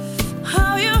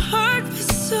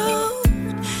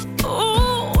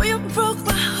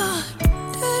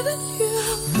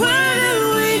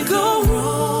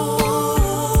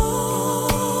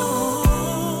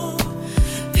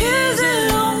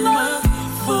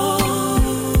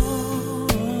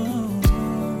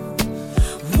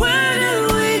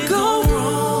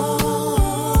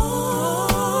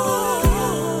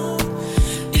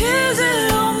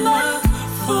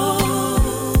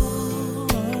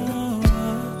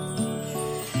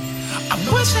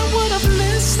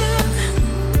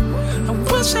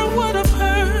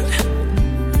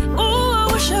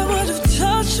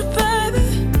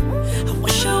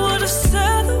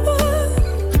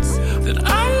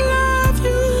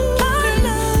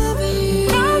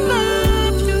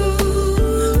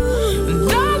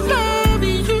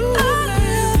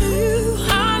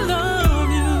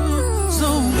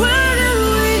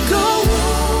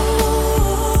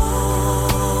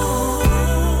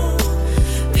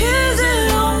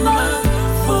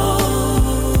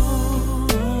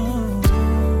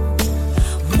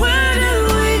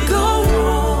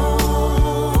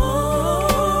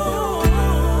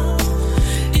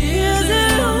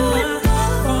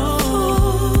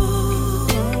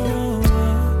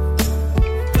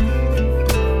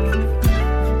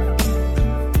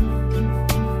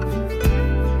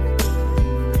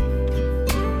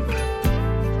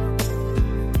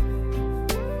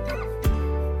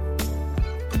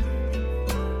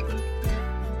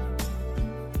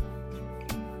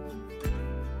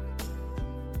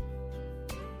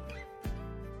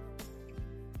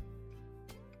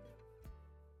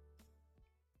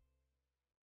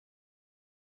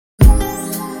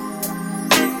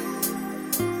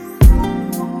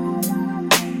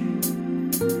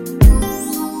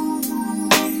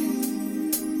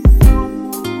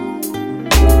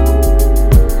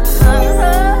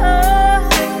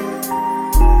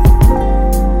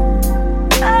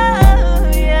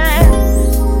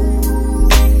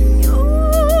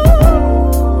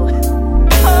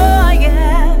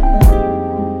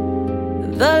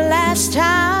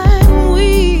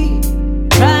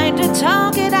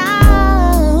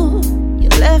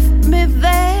 we're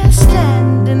there,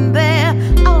 standing there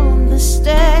on the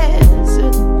stairs,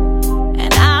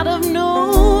 and out of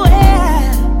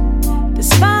nowhere,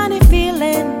 this funny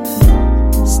feeling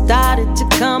started to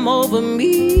come over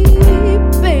me,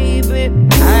 baby.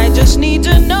 I just need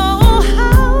to know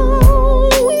how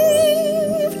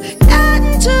we've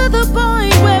gotten to the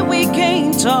point where we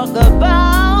can't talk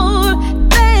about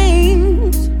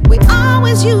things. We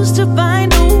always used to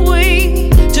find a way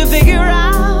to figure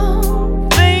out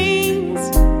things.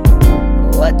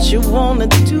 What you wanna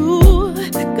do?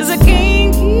 'Cause I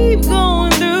can't keep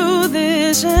going through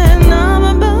this, and I'm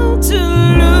about to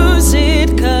lose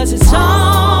it. 'Cause it's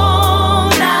all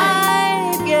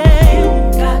night, yeah.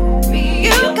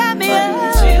 You got me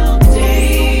until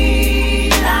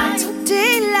daylight.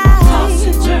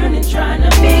 Tossing, turning, trying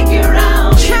to figure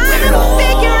out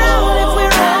if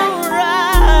we're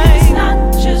alright. It's not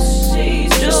just say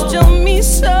so. Just tell me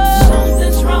so.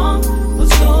 Something's wrong.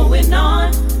 What's going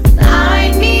on?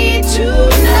 I need to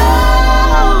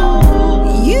know.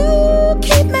 You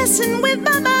keep messing with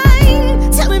my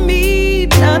mind, telling me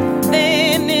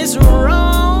nothing is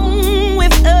wrong.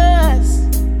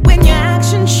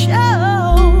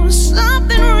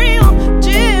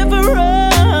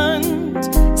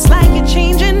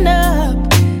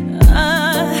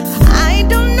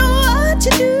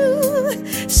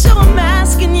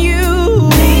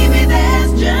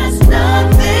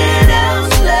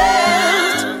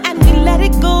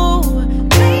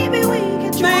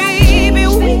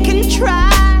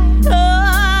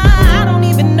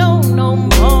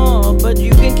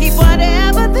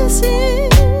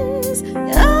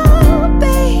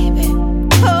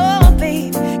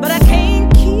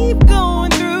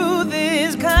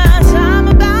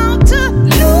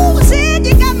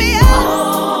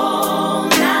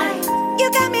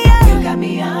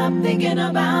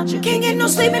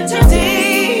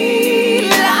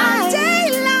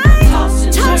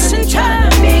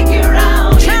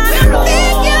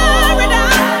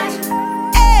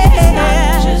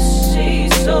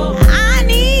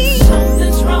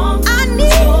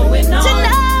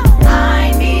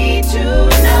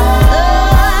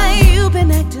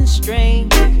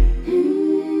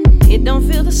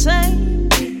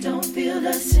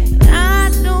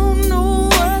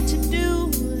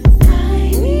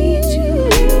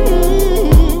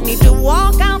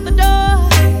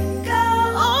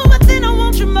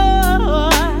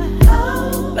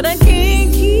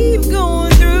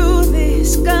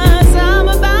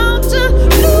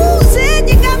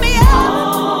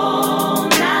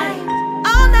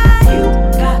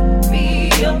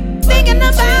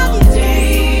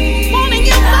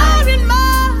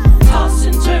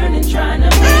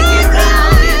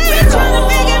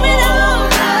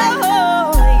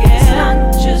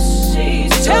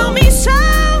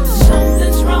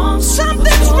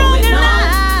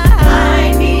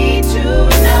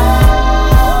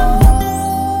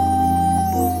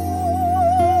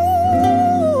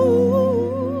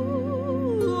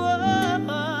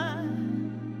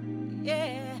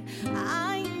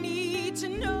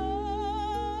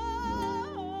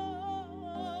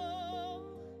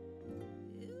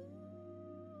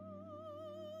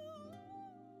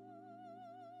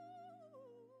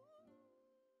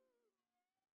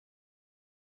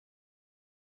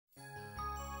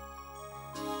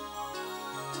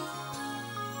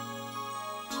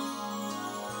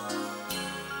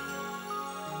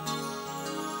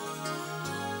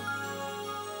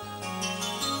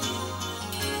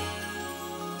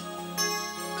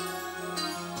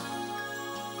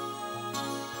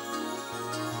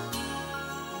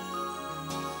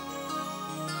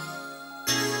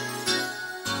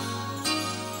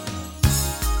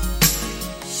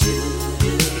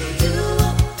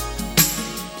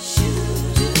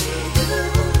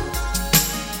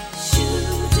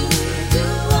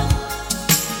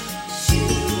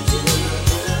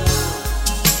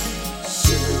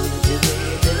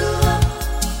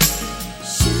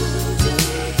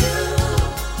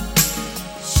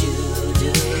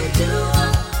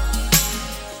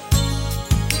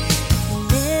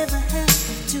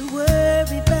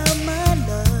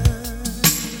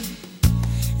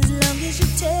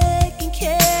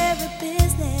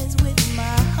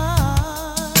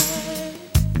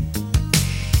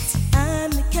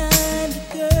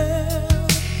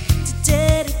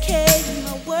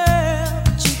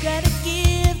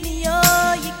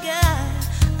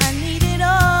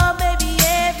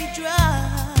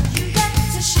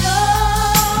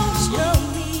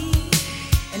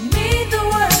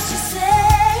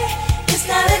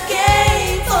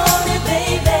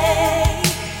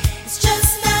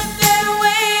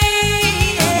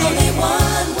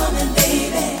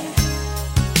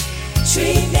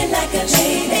 Treat me like a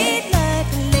lady.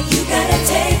 You gotta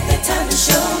take the time to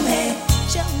show me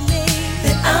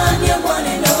that I'm your one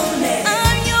and only.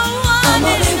 I'm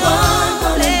only one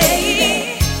woman, baby,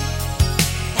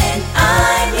 and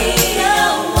I need a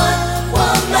one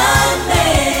woman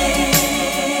man.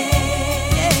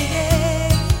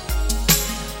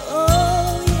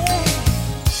 Oh yeah.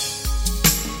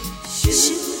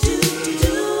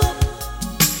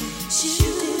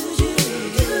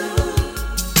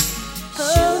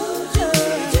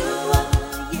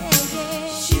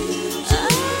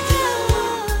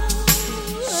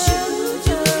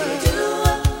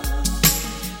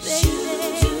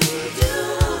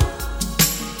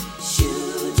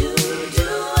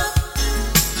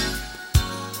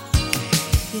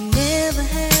 You never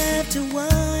have to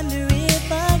wonder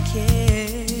if I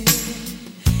care.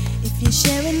 If you're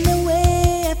sharing the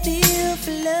way I feel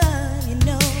for love, you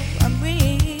know I'm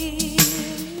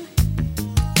real.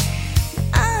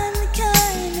 I'm the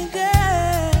kind of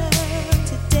girl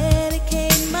to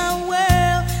dedicate my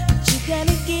world, but you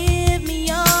gotta give me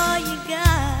all you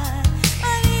got.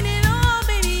 I need it all,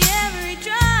 baby, every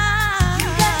drop.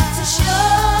 You got to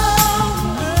show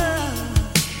me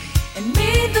and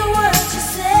mean the words you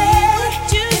say.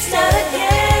 It's not a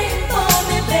game for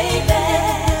me, baby.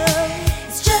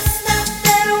 It's just not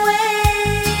that way.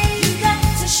 You got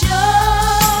to show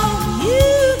me. You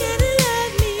gotta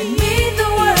love me and mean the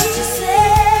words you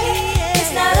say.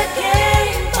 It's not a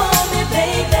game for me,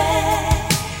 baby.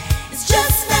 It's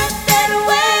just not that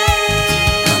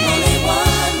way. I'm only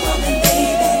one woman,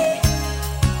 baby.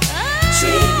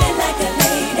 Treat me like a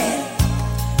lady.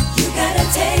 You gotta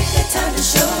take the time to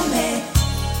show me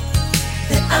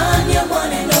that I'm your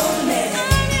one and only.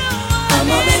 I'm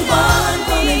only one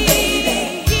woman, baby,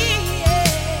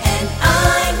 and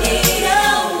I need a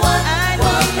one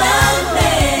woman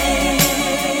man.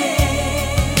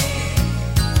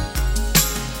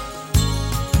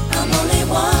 I'm only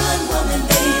one woman,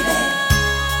 baby.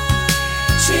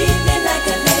 Treat me like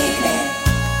a lady.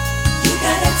 You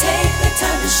gotta take the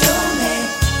time to show me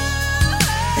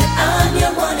that I'm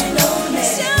your one and only.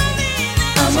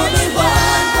 I'm only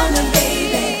one woman,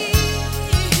 baby,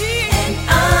 and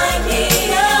I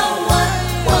need a one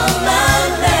woman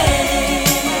man.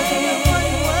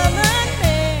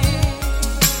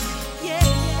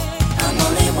 I'm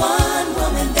only one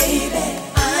woman, baby.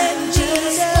 I'm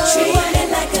just treat me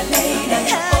like a lady.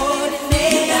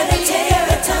 You gotta take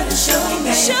the time to show me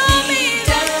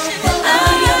that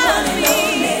I'm your one and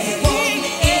only.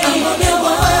 I'm only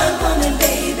one woman,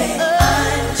 baby.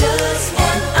 I'm just,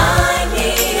 and I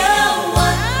need a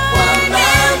one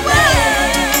woman man.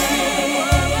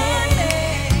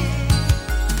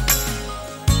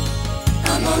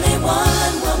 I'm only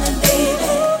one woman,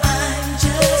 baby. I'm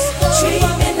just, treat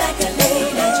me like a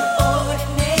lady.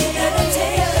 You gotta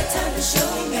take the time to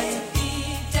show me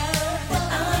that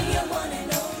I'm your one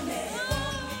and only.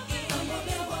 I'm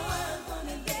only one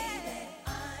woman, baby.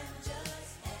 I'm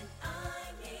just, and I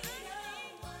need a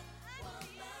one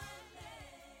woman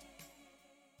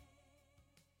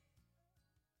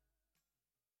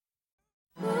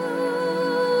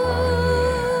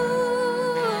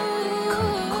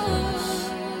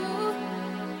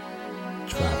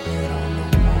Drop it on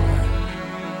the one.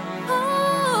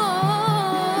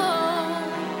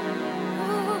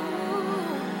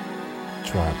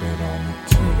 Drop it on the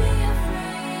two.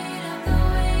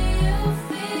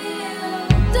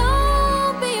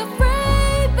 Don't be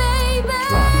afraid, baby.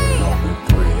 Drop it on the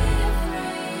three.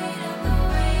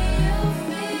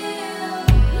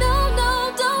 No,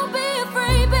 no, don't be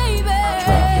afraid, baby.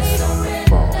 Drop it on the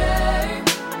four.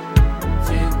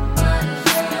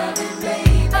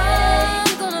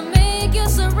 I'm gonna make you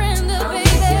surrender, baby.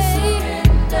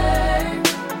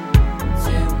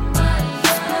 To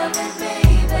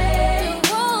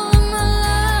all of my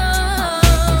love.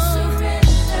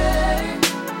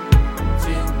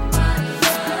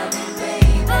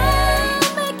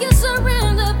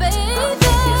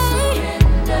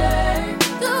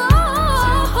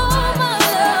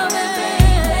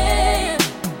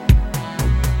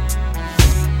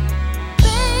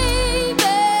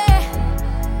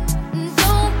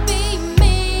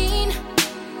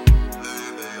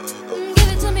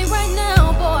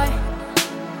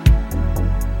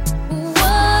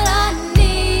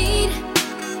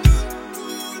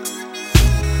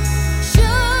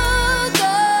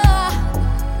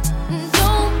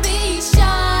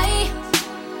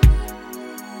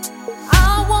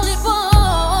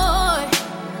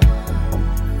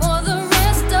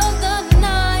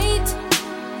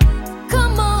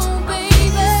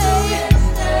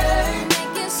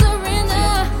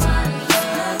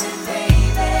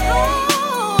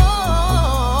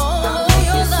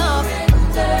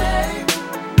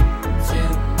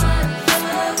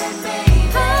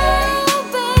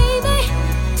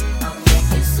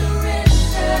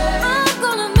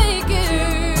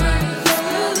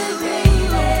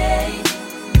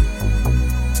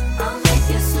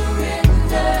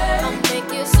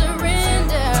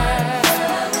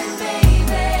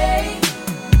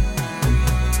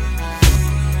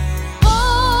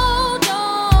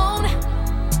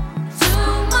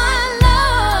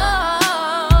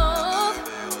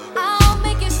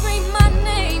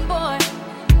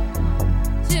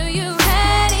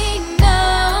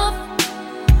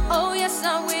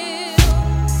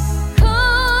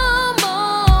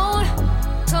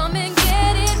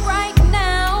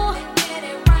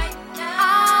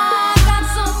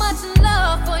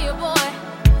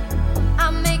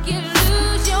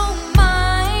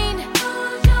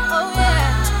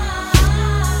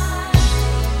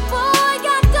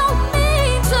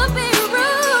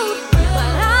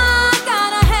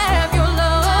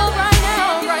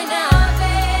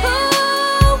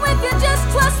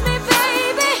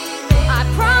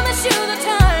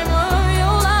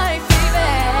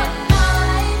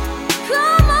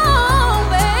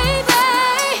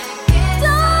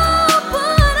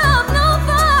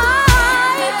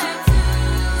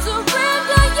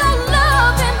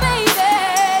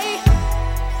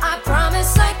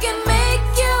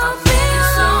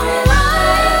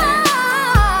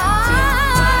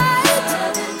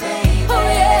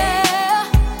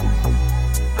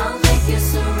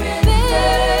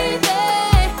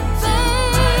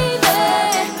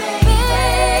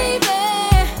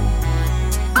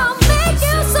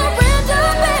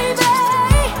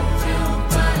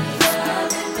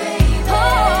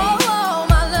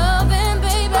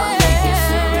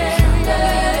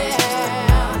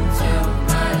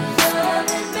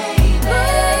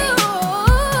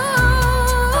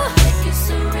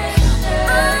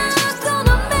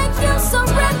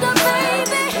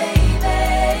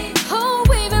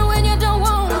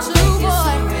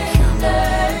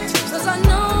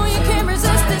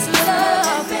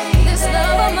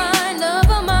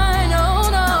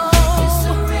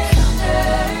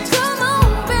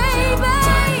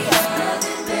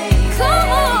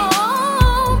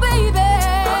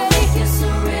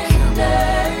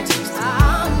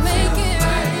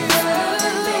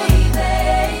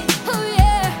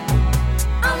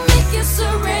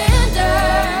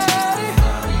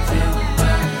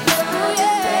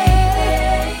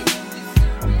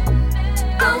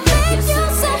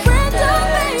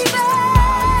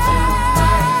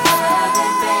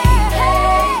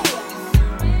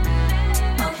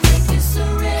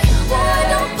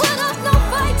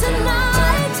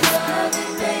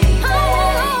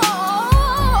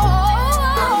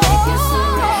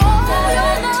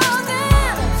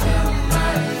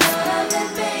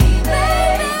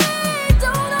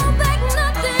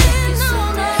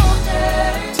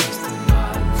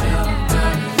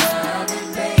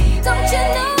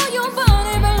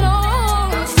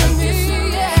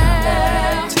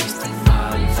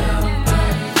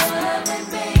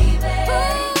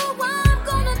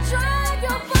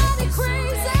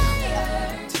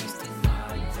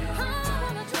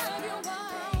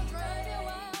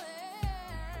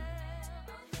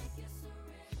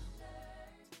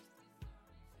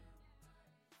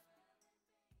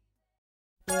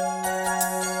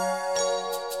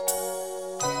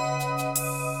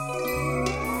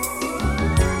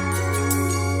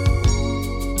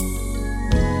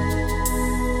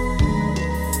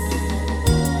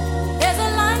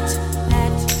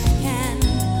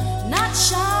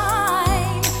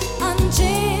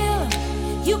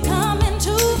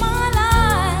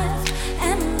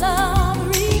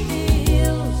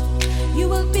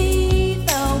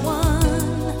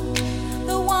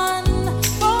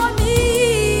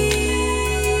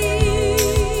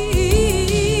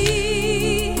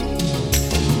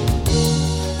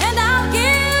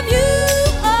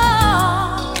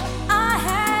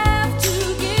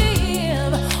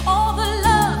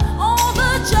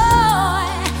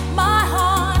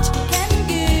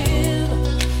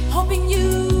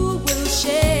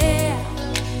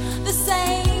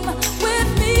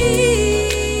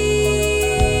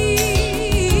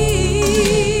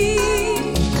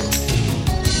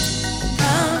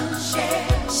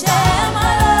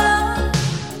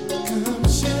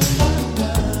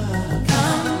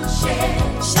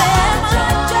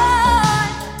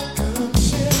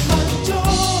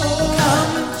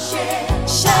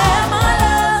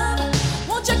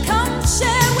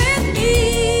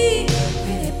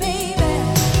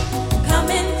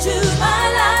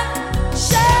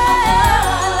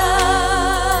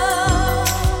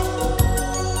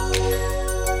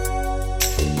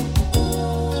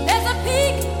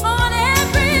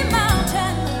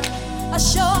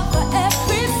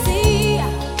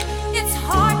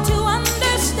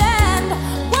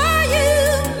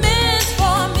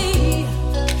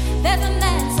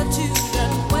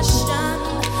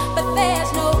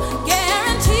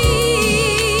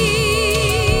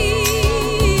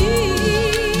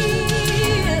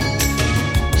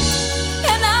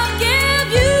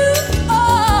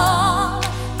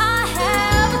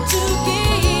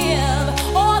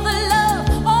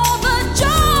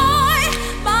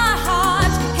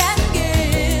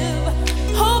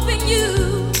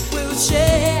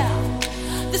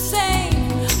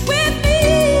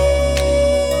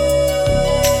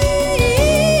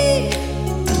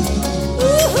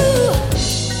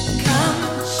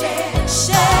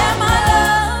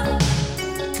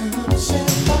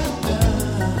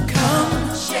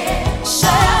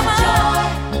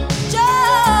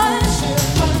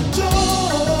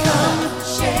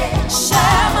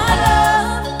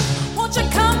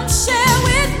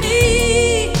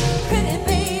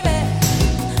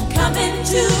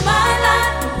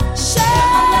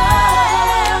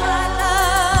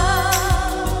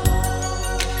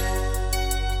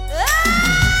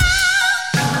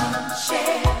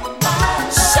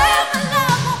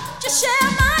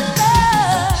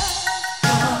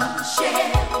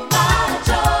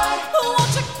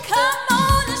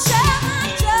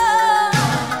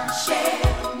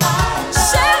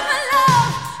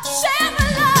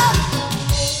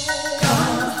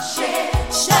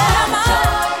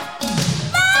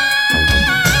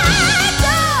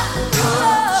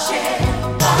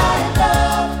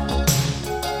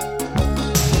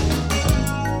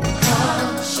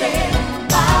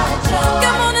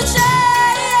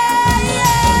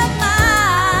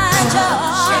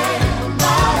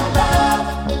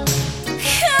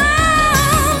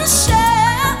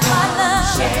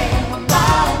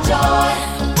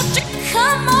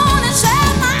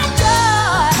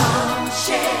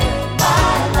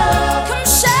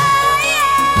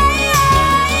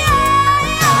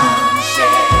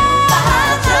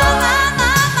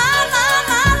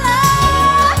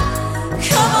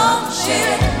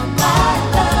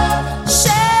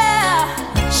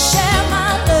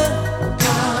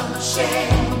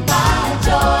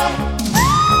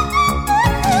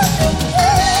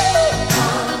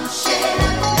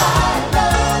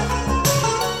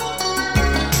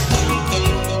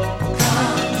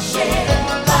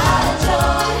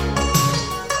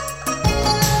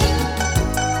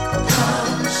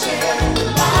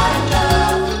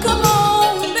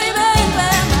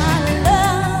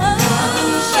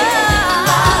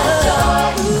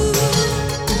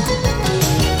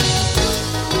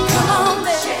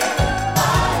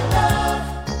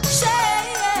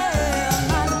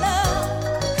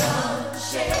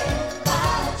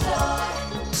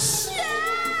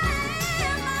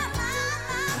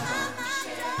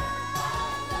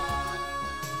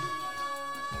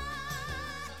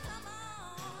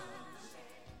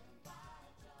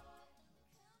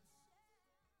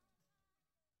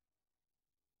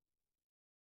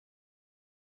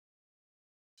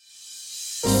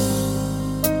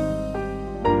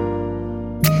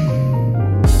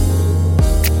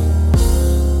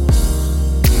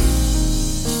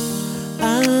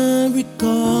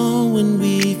 recall when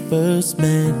we first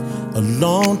met a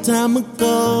long time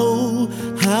ago.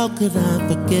 How could I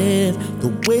forget the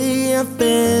way I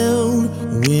felt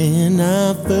when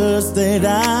I first laid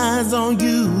eyes on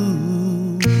you?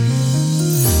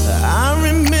 I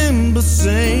remember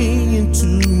saying to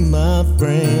my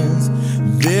friends,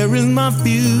 there is my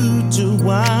future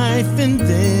wife, and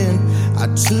then I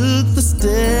took the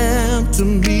step to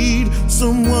meet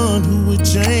someone who would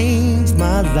change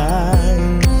my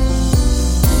life.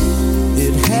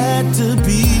 It had to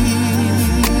be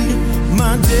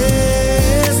my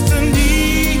destiny,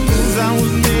 'cause I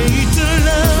was made to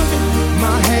love you,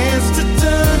 my hands to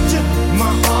touch you,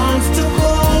 my arms to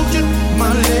hold you,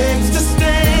 my legs to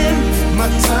stand, my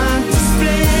time to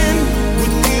spend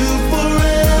with you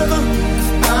forever.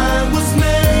 I was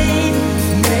made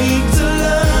to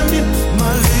love you,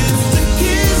 my lips to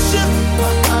kiss you,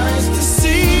 my eyes to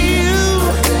see you,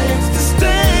 my legs to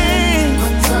stand,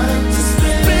 my time to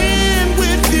spend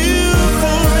with you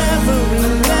forever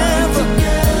and ever.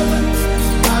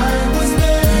 I was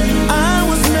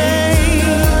made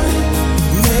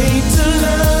to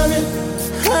love you.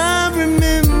 I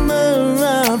remember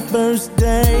our first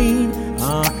date,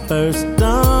 our first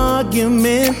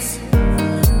arguments,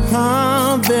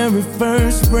 our very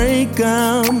first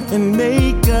breakup and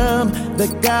makeup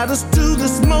that got us to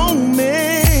this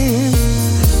moment.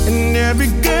 And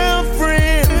every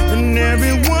girlfriend and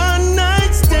every one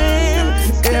night stand,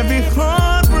 every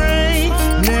heartbreak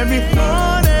and every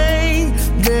heartache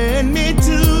led me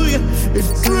to you. It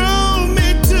drove me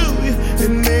to you.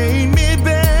 It made me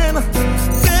better,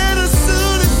 better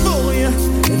suited for you.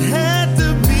 It had to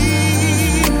be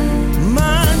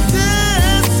my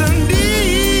destiny.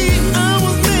 I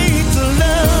was made to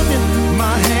love you,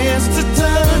 my hands to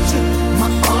touch you,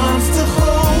 my arms to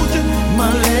hold you,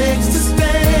 my legs to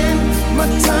stand, my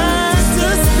time to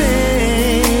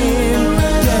spend.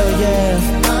 Yeah, yeah.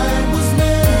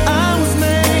 I was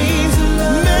made,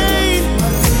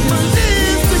 my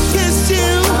lips to kiss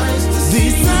you,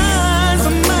 these eyes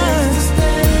are mine.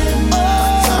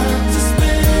 Oh,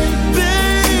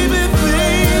 baby,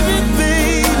 baby, baby,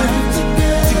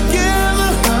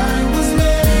 together. I was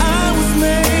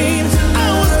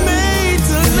made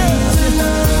to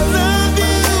love you,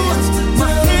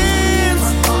 my hands,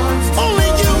 only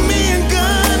you, me, and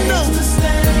God knows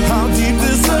how deep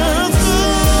this love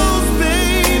goes,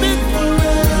 baby.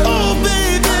 Oh,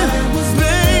 baby,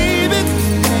 baby,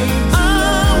 I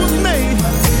was made,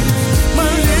 my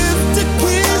lips to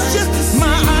kiss you,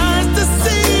 my eyes to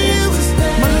see you,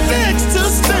 my legs to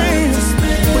stand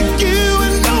with you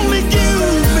and only you,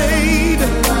 baby.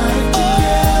 Oh,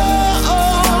 oh,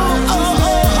 oh,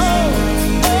 oh,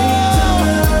 oh,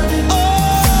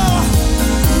 oh.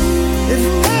 It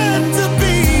had to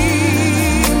be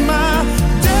my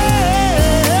destiny.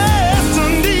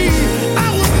 I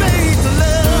was made to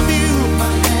love you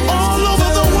all over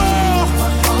the world.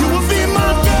 You will be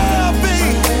my girl,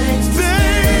 baby,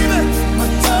 baby.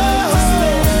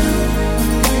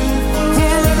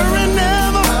 Forever and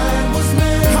ever.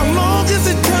 How long is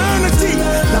eternity?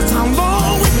 That's how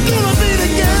long we're gonna be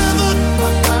together.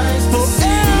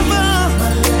 Forever.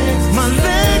 My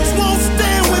legs won't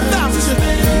stand without you.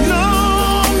 No,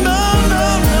 no, no,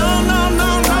 no, no,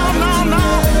 no, no, no,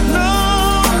 no, no, no.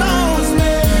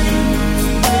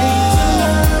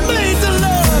 Made to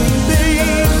love you, baby,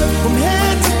 from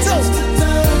head to toe.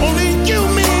 Only you,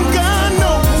 me, and God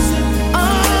knows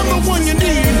I'm the one you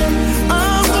need.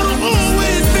 I'm gonna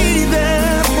always be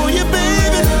there for you,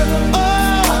 baby.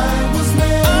 Oh,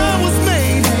 I was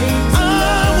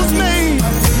made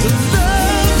to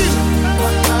love you,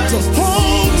 to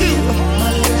hold you,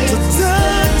 to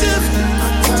touch you,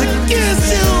 to kiss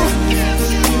you,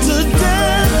 to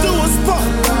dance to a spot.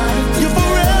 You're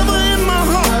forever in my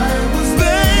heart,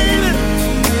 baby.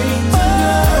 Oh,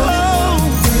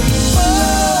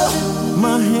 oh,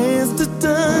 my hands to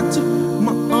touch you,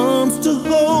 my arms to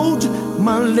hold you,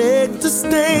 my leg to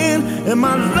stand, and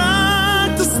my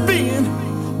life to spend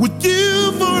with you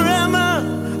forever.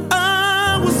 I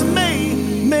was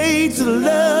made to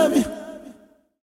love